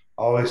door.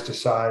 Always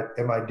decide,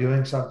 am I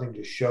doing something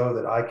to show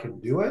that I can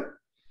do it?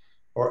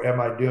 Or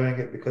am I doing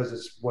it because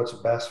it's what's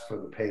best for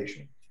the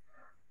patient?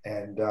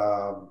 And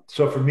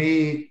so for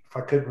me, if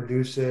I could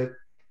reduce it,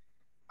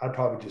 I'd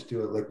probably just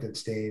do a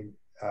Lichtenstein.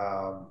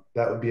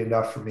 That would be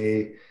enough for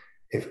me.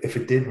 If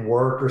it didn't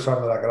work or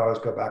something, I could always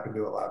go back and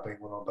do a lap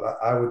inguinal, but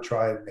I would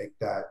try and make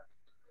that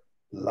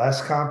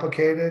less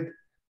complicated,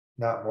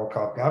 not more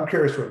complicated. I'm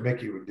curious what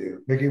Mickey would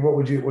do. Mickey,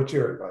 what's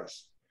your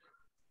advice?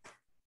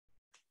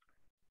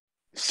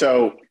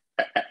 So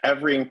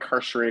every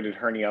incarcerated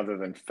hernia other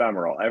than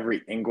femoral,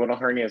 every inguinal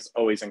hernia is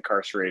always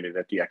incarcerated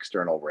at the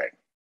external ring,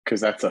 because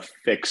that's a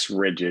fixed,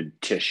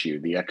 rigid tissue.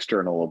 The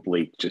external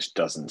oblique just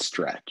doesn't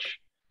stretch.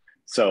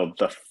 So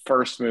the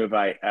first move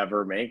I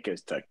ever make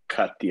is to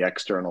cut the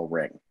external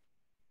ring,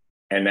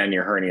 and then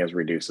your hernia is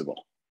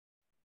reducible.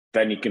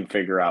 Then you can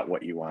figure out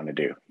what you want to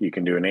do. You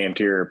can do an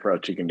anterior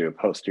approach. You can do a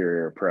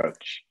posterior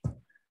approach.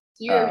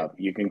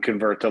 You can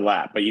convert to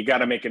lap, but you got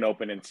to make an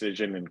open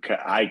incision and cut.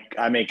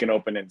 I make an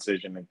open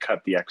incision and cut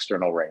the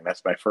external ring.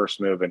 That's my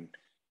first move, and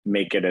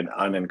make it an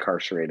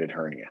unincarcerated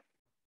hernia.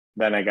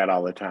 Then I got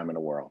all the time in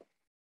the world.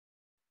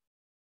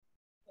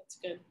 That's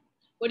good.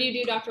 What do you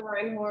do, Dr.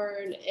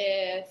 Reinhorn,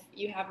 if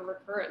you have a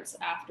recurrence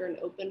after an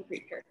open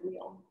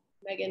preperitoneal?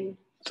 Megan?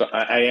 So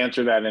I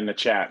answer that in the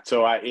chat.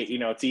 So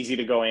it's easy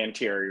to go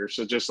anterior.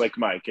 So just like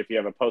Mike, if you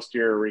have a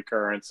posterior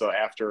recurrence, so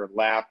after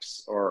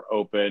laps or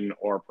open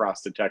or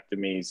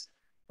prostatectomies,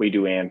 we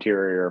do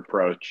anterior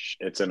approach.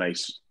 It's a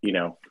nice,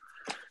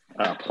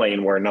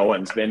 plane where no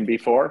one's been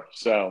before.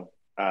 So,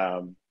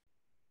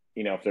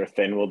 if they're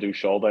thin, we'll do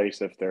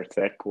Schuldeis. If they're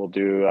thick, we'll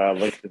do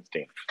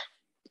Lichtenstein.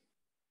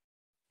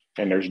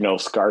 And there's no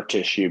scar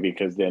tissue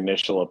because the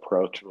initial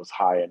approach was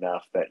high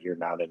enough that you're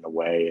not in the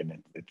way,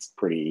 and it's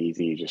pretty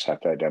easy. You just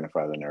have to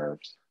identify the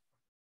nerves.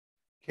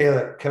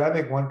 Kaela, can I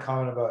make one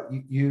comment about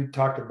you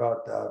talked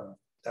about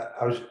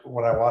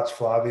when I watched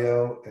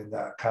Flavio and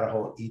that kind of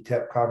whole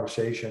ETEP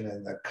conversation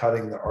and the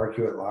cutting the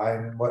arcuate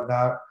line and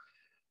whatnot.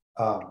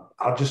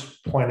 I'll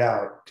just point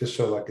out, just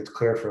so it's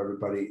clear for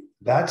everybody,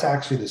 that's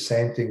actually the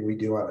same thing we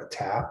do on a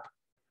tap.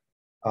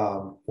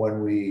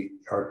 When we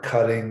are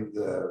cutting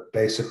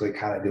basically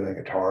kind of doing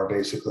a tar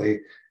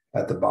basically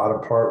at the bottom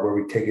part where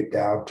we take it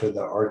down to the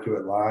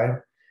arcuate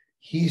line,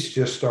 he's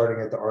just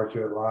starting at the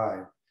arcuate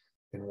line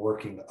and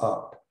working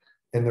up.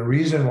 And the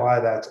reason why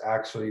that's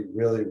actually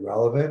really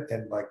relevant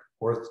and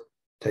worth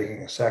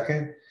taking a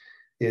second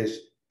is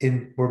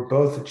we're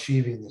both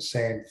achieving the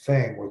same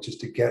thing, which is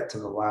to get to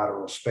the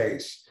lateral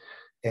space.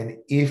 And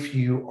if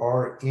you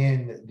are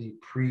in the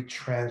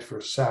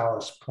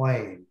pre-transversalis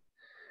plane,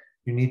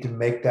 you need to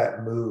make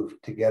that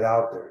move to get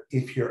out there.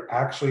 If you're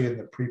actually in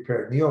the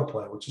preperitoneal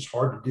plane, which is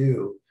hard to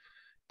do,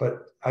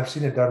 but I've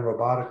seen it done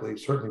robotically,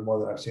 certainly more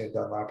than I've seen it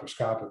done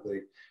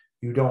laparoscopically,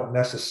 you don't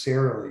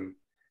necessarily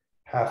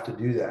have to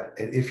do that.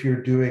 And if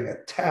you're doing a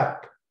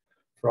TEP,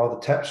 for all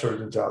the TEP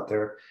surgeons out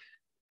there,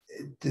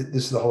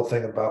 this is the whole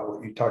thing about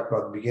what you talked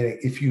about in the beginning.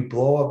 If you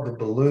blow up the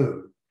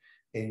balloon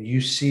and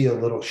you see a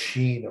little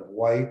sheen of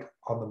white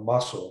on the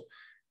muscle,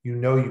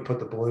 you put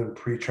the balloon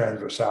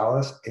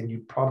pre-transversalis, and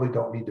you probably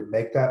don't need to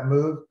make that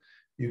move.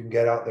 You can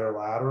get out there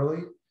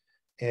laterally.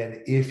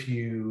 And if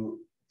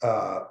you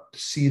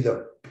see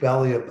the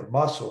belly of the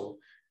muscle,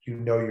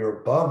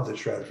 you're above the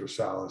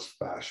transversalis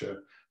fascia,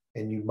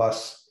 and you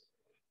must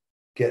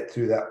get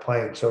through that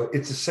plane. So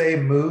it's the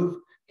same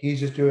move. He's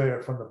just doing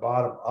it from the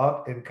bottom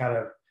up and kind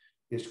of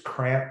is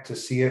cramped to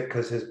see it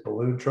because his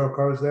balloon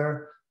trocar is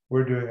there.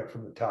 We're doing it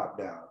from the top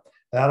down.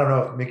 And I don't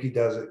know if Mickey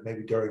does it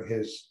maybe during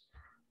his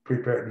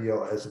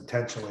preperitoneal as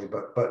intentionally,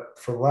 but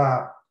for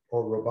lap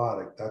or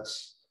robotic,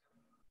 that's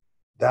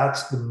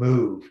the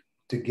move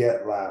to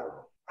get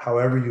lateral,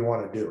 however you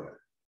want to do it.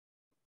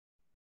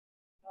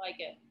 I like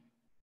it.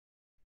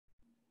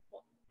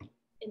 Well,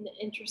 in the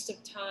interest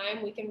of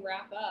time, we can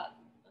wrap up.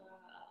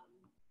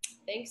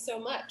 Thanks so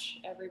much,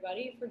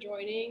 everybody, for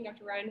joining.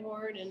 Dr.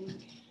 Reinhorn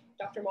and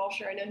Dr.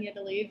 Malcher, I know he had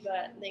to leave,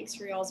 but thanks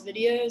for y'all's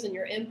videos and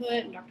your input,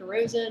 and Dr.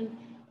 Rosen,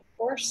 of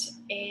course.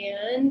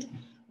 And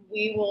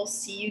we will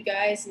see you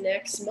guys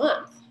next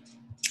month.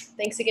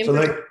 Thanks again.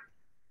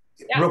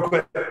 Real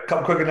quick, a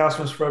couple quick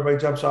announcements before everybody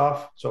jumps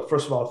off. So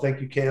first of all, thank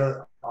you,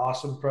 Kaela.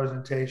 Awesome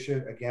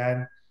presentation.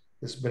 Again,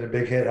 this has been a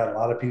big hit. Had a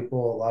lot of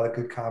people, a lot of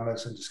good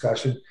comments and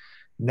discussion.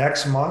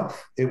 Next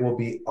month, it will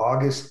be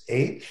August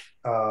 8th.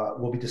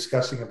 We'll be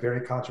discussing a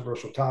very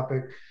controversial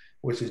topic,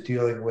 which is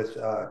dealing with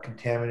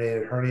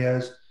contaminated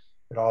hernias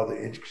and all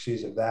the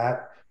intricacies of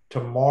that.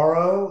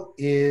 Tomorrow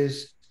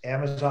is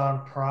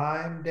Amazon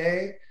Prime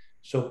Day.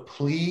 So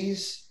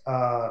please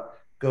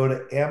go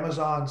to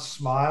Amazon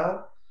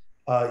Smile.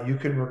 You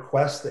can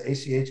request the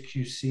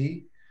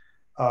ACHQC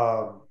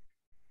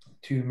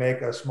to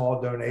make a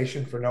small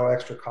donation for no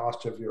extra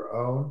cost of your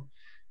own.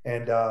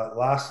 And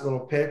last little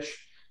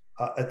pitch,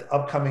 at the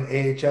upcoming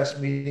AHS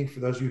meeting, for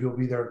those of you who will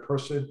be there in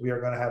person, we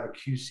are going to have a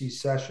QC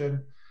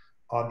session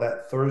on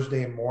that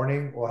Thursday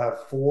morning. We'll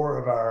have 4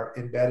 of our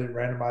embedded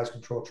randomized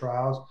controlled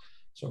trials,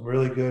 some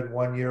really good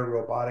 1-year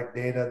robotic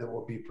data that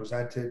will be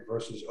presented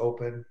versus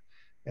open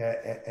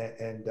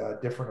and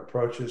different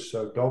approaches.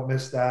 So don't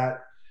miss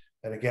that.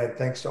 And again,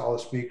 thanks to all the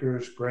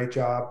speakers. Great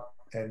job.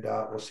 And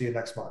we'll see you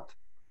next month.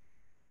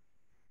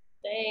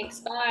 Thanks.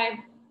 Bye.